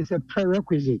if it's a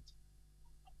prerequisite?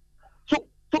 So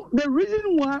the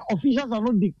reason why politicians are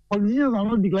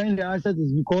not declaring their assets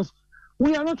is because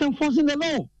we are not enforcing the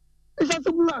law. It's as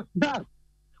simple as that.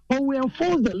 When we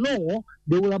enforce the law,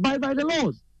 they will abide by the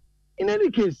laws. In any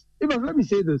case, let me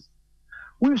say this.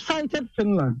 We've cited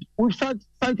Finland. We've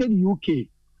cited UK.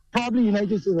 Probably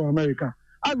United States of America.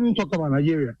 I've even talked about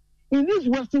Nigeria. In these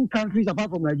Western countries,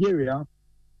 apart from Nigeria,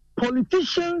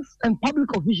 politicians and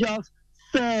public officials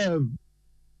serve.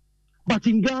 But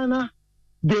in Ghana,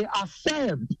 they are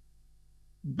served.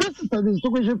 This is the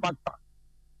distinguishing factor.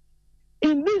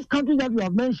 In these countries that you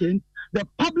have mentioned, the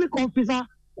public officer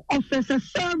offers a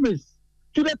service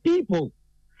to the people.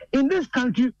 In this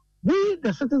country, we,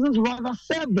 the citizens, rather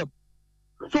serve them.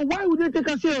 So why would they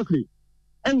take us seriously?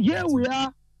 And here we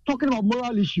are, talking about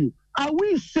moral issue. Are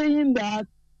we saying that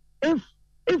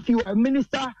if you are a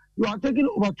minister, you are taking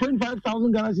over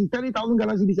 25,000 Ghana cedis, 30,000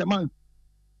 Ghana cedis a month?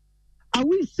 Are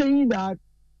we saying that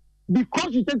because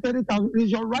you take 30,000, it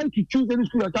is your right to choose any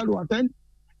school your child will attend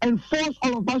and force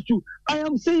all of us to? I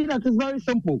am saying that it's very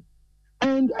simple.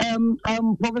 And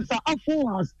Professor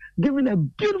Afo has given a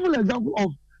beautiful example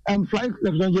of Flight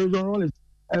Lieutenant Jerry Rollins,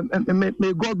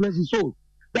 may God bless his soul,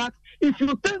 that if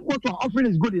you think what you're offering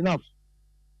is good enough,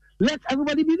 let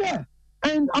everybody be there.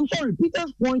 And I'm sorry,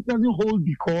 Peter's point doesn't hold,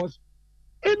 because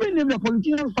even if the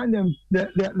politicians find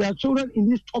their children in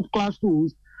these top class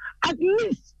schools, at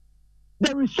least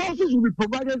the resources will be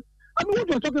provided. I mean, what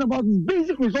you're talking about is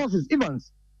basic resources,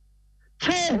 Evans.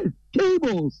 Chairs,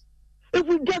 tables. If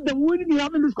we get them, we wouldn't be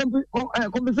having this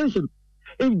conversation.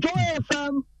 If Joy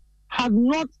FM had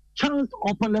not chanced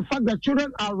upon the fact that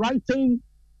children are writing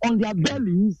on their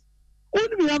bellies, we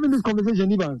wouldn't be having this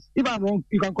conversation, Evans. If I'm wrong,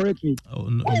 you can correct me. Oh,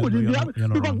 no,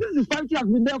 because this disparity has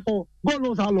been there for God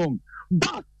knows how long.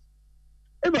 But,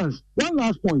 Evans, one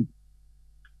last point.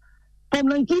 From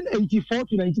 1984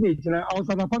 to 1989, I was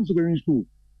at a farm secondary school.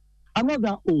 I'm not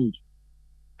that old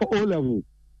for O level.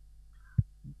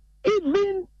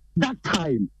 Even that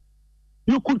time,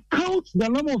 you could count the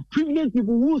number of privileged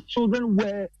people whose children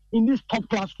were in these top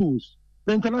class schools,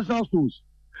 the international schools.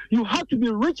 You had to be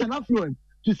rich and affluent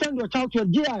to send your child to a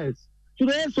GIS, to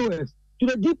the SOS, to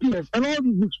the DPS, and all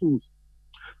these big schools.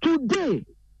 Today,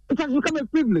 It has become a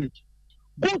privilege.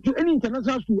 Go to any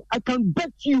international school, I can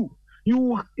bet you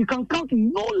can count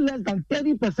no less than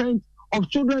 30% of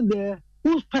children there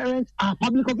whose parents are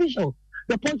public officials.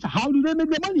 The point is, how do they make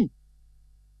their money?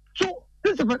 So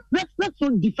let's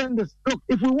not defend this. Look,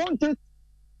 if we want it,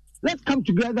 let's come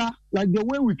together like the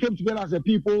way we came together as a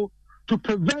people to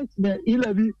prevent the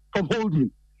e-levy from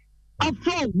holding.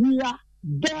 After all, we are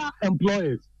their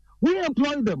employers. We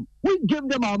employ them. We give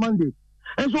them our mandate.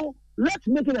 And so let's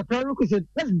make it a prerequisite.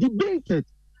 Let's debate it.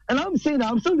 And I'm saying that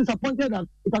I'm so disappointed that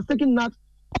it has taken that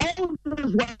all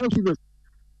those while students.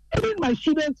 Even my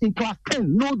students in class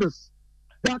 10 know this,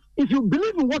 that if you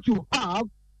believe in what you have,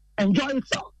 enjoy it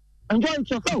yourself.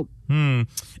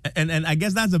 And I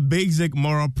guess that's a basic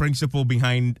moral principle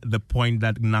behind the point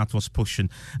that Nat was pushing.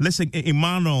 Listen,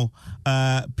 Emmanuel,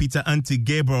 Peter Anti,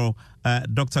 Gabriel,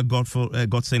 Dr.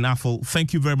 Godson Afful,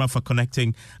 thank you very much for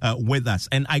connecting with us.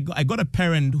 And I got a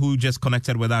parent who just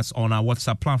connected with us on our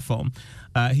WhatsApp platform.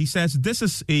 He says, this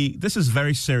is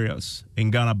very serious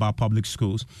in Ghana about public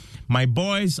schools. My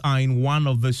boys are in one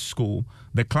of this school.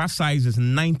 The class size is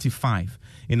 95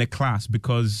 in a class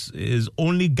because it's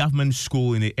only government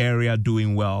school in the area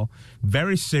doing well.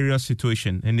 Very serious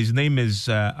situation. And his name is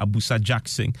Abusa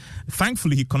Jackson.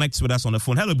 Thankfully, he connects with us on the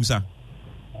phone. Hello, Abusa.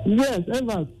 Yes,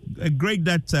 Evans. Great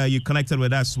that you connected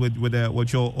with us with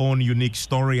your own unique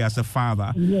story as a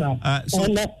father. Yeah.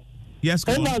 Yes,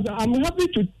 Evans, I'm happy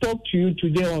to talk to you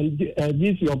today on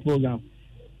this your program.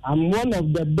 I'm one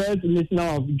of the best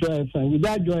listeners of Joy FM.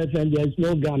 Without Joy FM, there is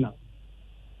no Ghana.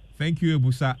 Thank you,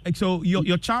 Abusa. So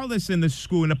your child is in the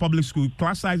school, in a public school.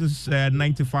 Class size is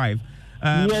 95.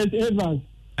 Yes, Evans.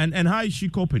 And how is she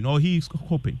coping, or he's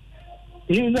coping?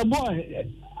 He's a boy.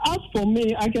 As for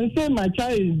me, I can say my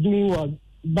child is doing well,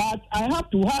 but I have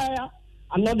to hire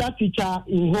another teacher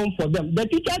in home for them. The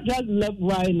teacher just left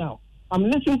right now. I'm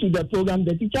listening to the program.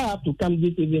 The teacher have to come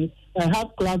this evening and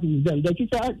have class with them. The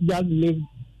teacher just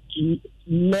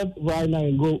left right now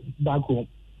and go back home.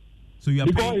 So you are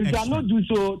because if they cannot do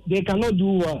so, they cannot do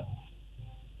well.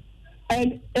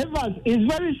 And Evans, it's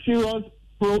very serious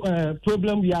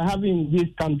problem we are having in this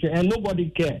country, and nobody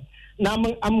cares. Now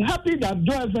I'm happy that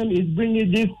Joy FM is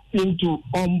bringing this thing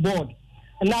on board,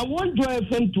 and I want Joy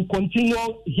FM to continue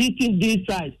hitting this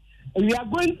side. We are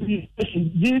going to be this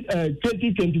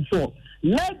 2024.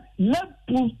 Let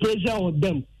put pressure on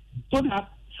them. So that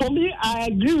for me, I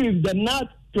agree with the NAT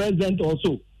president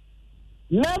also.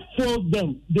 Let's force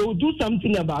them. They will do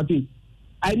something about it.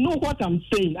 I know what I'm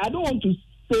saying. I don't want to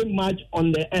say much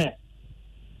on the air.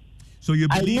 So you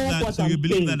believe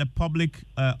that the public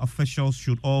officials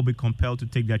should all be compelled to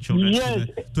take their children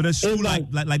to the school,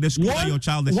 like the school that your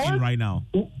child is in right now?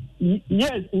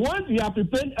 Yes. Once you are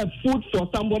preparing a food for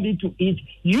somebody to eat,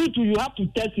 you have to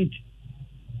test it.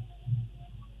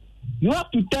 You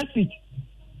have to test it.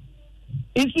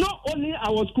 It's not only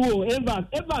our school, Evans,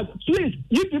 please,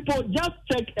 you people just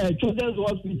check children's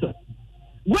hospital.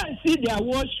 Go and see their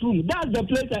washroom. That's the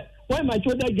place when my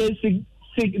children get sick,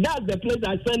 that's the place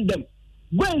I send them.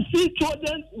 Go and see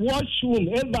children's washroom,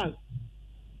 Evans.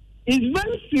 It's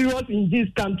very serious in this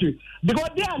country because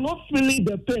they are not feeling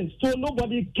the pain, so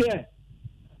nobody cares.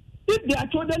 If their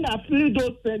children are feeling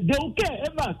those pain, they will care,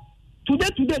 Evans. Today,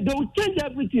 they will change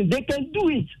everything. They can do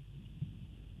it.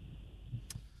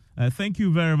 Thank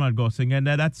you very much, Gossing. And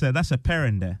that's a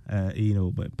parent there,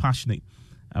 passionate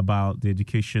about the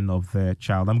education of their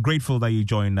child. I'm grateful that you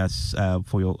joined us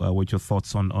with your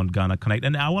thoughts on Ghana Connect.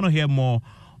 And I want to hear more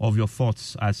of your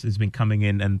thoughts as it's been coming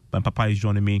in, and Papa is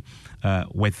joining me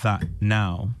with that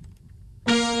now.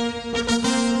 Yeah,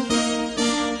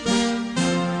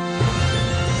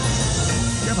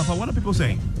 Papa, what are people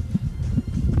saying?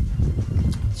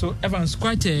 So, Evans,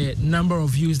 quite a number of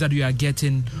views that we are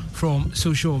getting from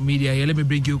social media here. Let me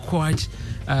bring you quite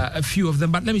a few of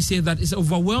them. But let me say that it's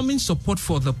overwhelming support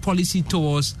for the policy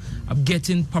towards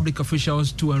getting public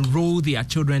officials to enroll their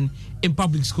children in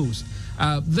public schools.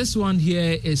 This one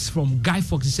here is from Guy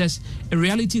Fox. He says, in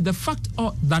reality, the fact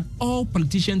that all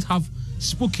politicians have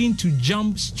spoken to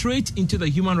jump straight into the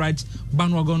human rights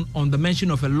bandwagon on the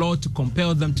mention of a law to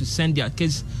compel them to send their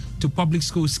kids to public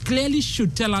schools clearly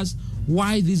should tell us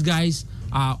why these guys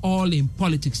are all in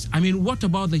politics. I mean, what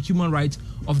about the human rights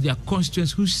of their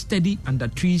constituents who study under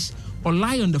trees or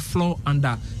lie on the floor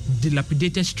under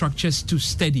dilapidated structures to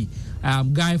study?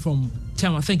 Guy from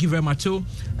Tema, thank you very much. So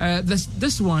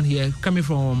this one here coming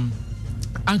from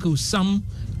Uncle Sam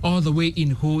all the way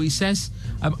in Ho, he says,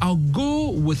 I'll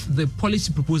go with the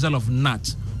policy proposal of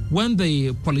NAT. When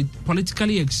the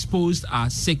politically exposed are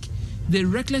sick, they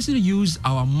recklessly use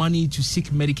our money to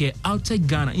seek Medicare outside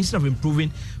Ghana instead of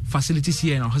improving facilities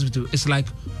here in our hospital. It's like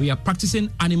we are practicing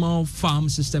animal farm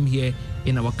system here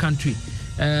in our country.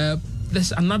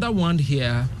 There's another one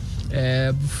here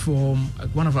from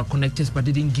one of our connectors, but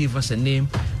didn't give us a name.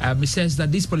 It says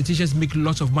that these politicians make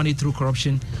lots of money through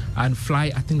corruption and fly.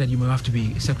 I think that you may have to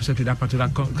be secretary to that particular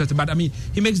question. But I mean,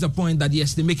 he makes the point that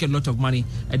yes, they make a lot of money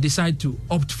and decide to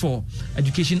opt for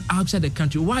education outside the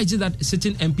country. Why is it that a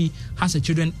certain MP has a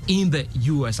children in the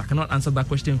US? I cannot answer that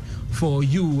question for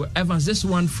you, Evans. This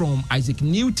one from Isaac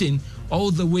Newton, all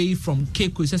the way from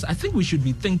Cape Coast, says, I think we should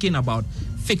be thinking about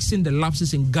fixing the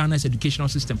lapses in Ghana's educational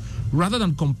system rather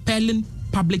than compelling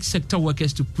public sector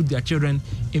workers to put their children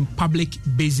in public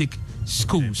basic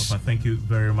schools. Papa, thank you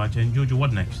very much. And Jojo,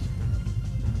 what next?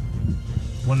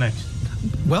 What next?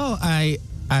 Well, I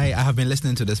have been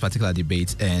listening to this particular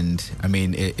debate, and I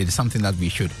mean, it's something that we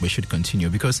should continue,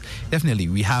 because definitely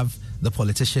we have the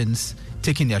politicians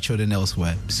taking their children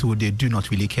elsewhere, so they do not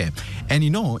really care. And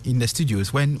you know, in the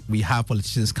studios, when we have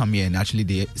politicians come here and actually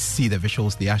they see the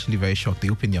visuals, they're actually very shocked. They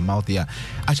open their mouth. They are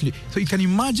actually, so you can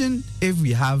imagine if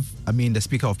we have, I mean, the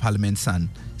Speaker of Parliament's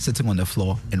son sitting on the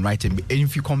floor and writing. And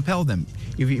if you compel them,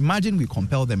 if you imagine we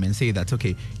compel them and say that,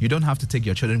 okay, you don't have to take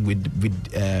your children with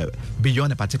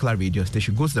beyond a particular radius. They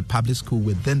should go to the public school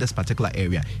within this particular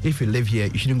area. If you live here,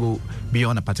 you shouldn't go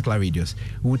beyond a particular radius.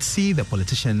 We would see the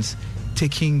politicians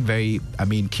taking very, I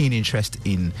mean, keen interest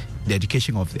in the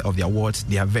education of their wards,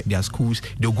 their schools.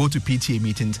 They'll go to PTA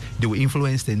meetings. They will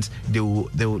influence things. They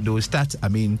will start, I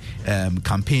mean,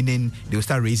 campaigning. They will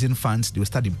start raising funds. They will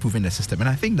start improving the system. And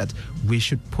I think that we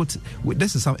should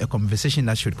this is a conversation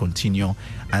that should continue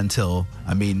until,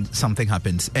 I mean, something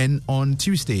happens. And on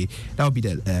Tuesday, that will be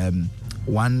the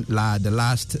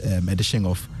last edition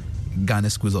of Ghana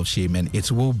Schools of Shame, and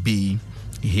it will be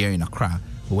here in Accra,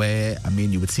 where, I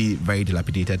mean, you would see very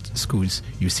dilapidated schools.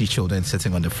 You see children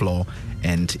sitting on the floor,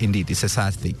 and indeed, it's a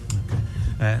sad thing.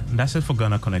 Okay. That's it for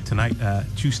Ghana Connect tonight.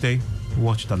 Tuesday,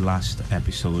 watch the last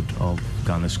episode of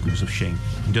Ghana Schools of Shame.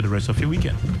 Enjoy the rest of your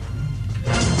weekend.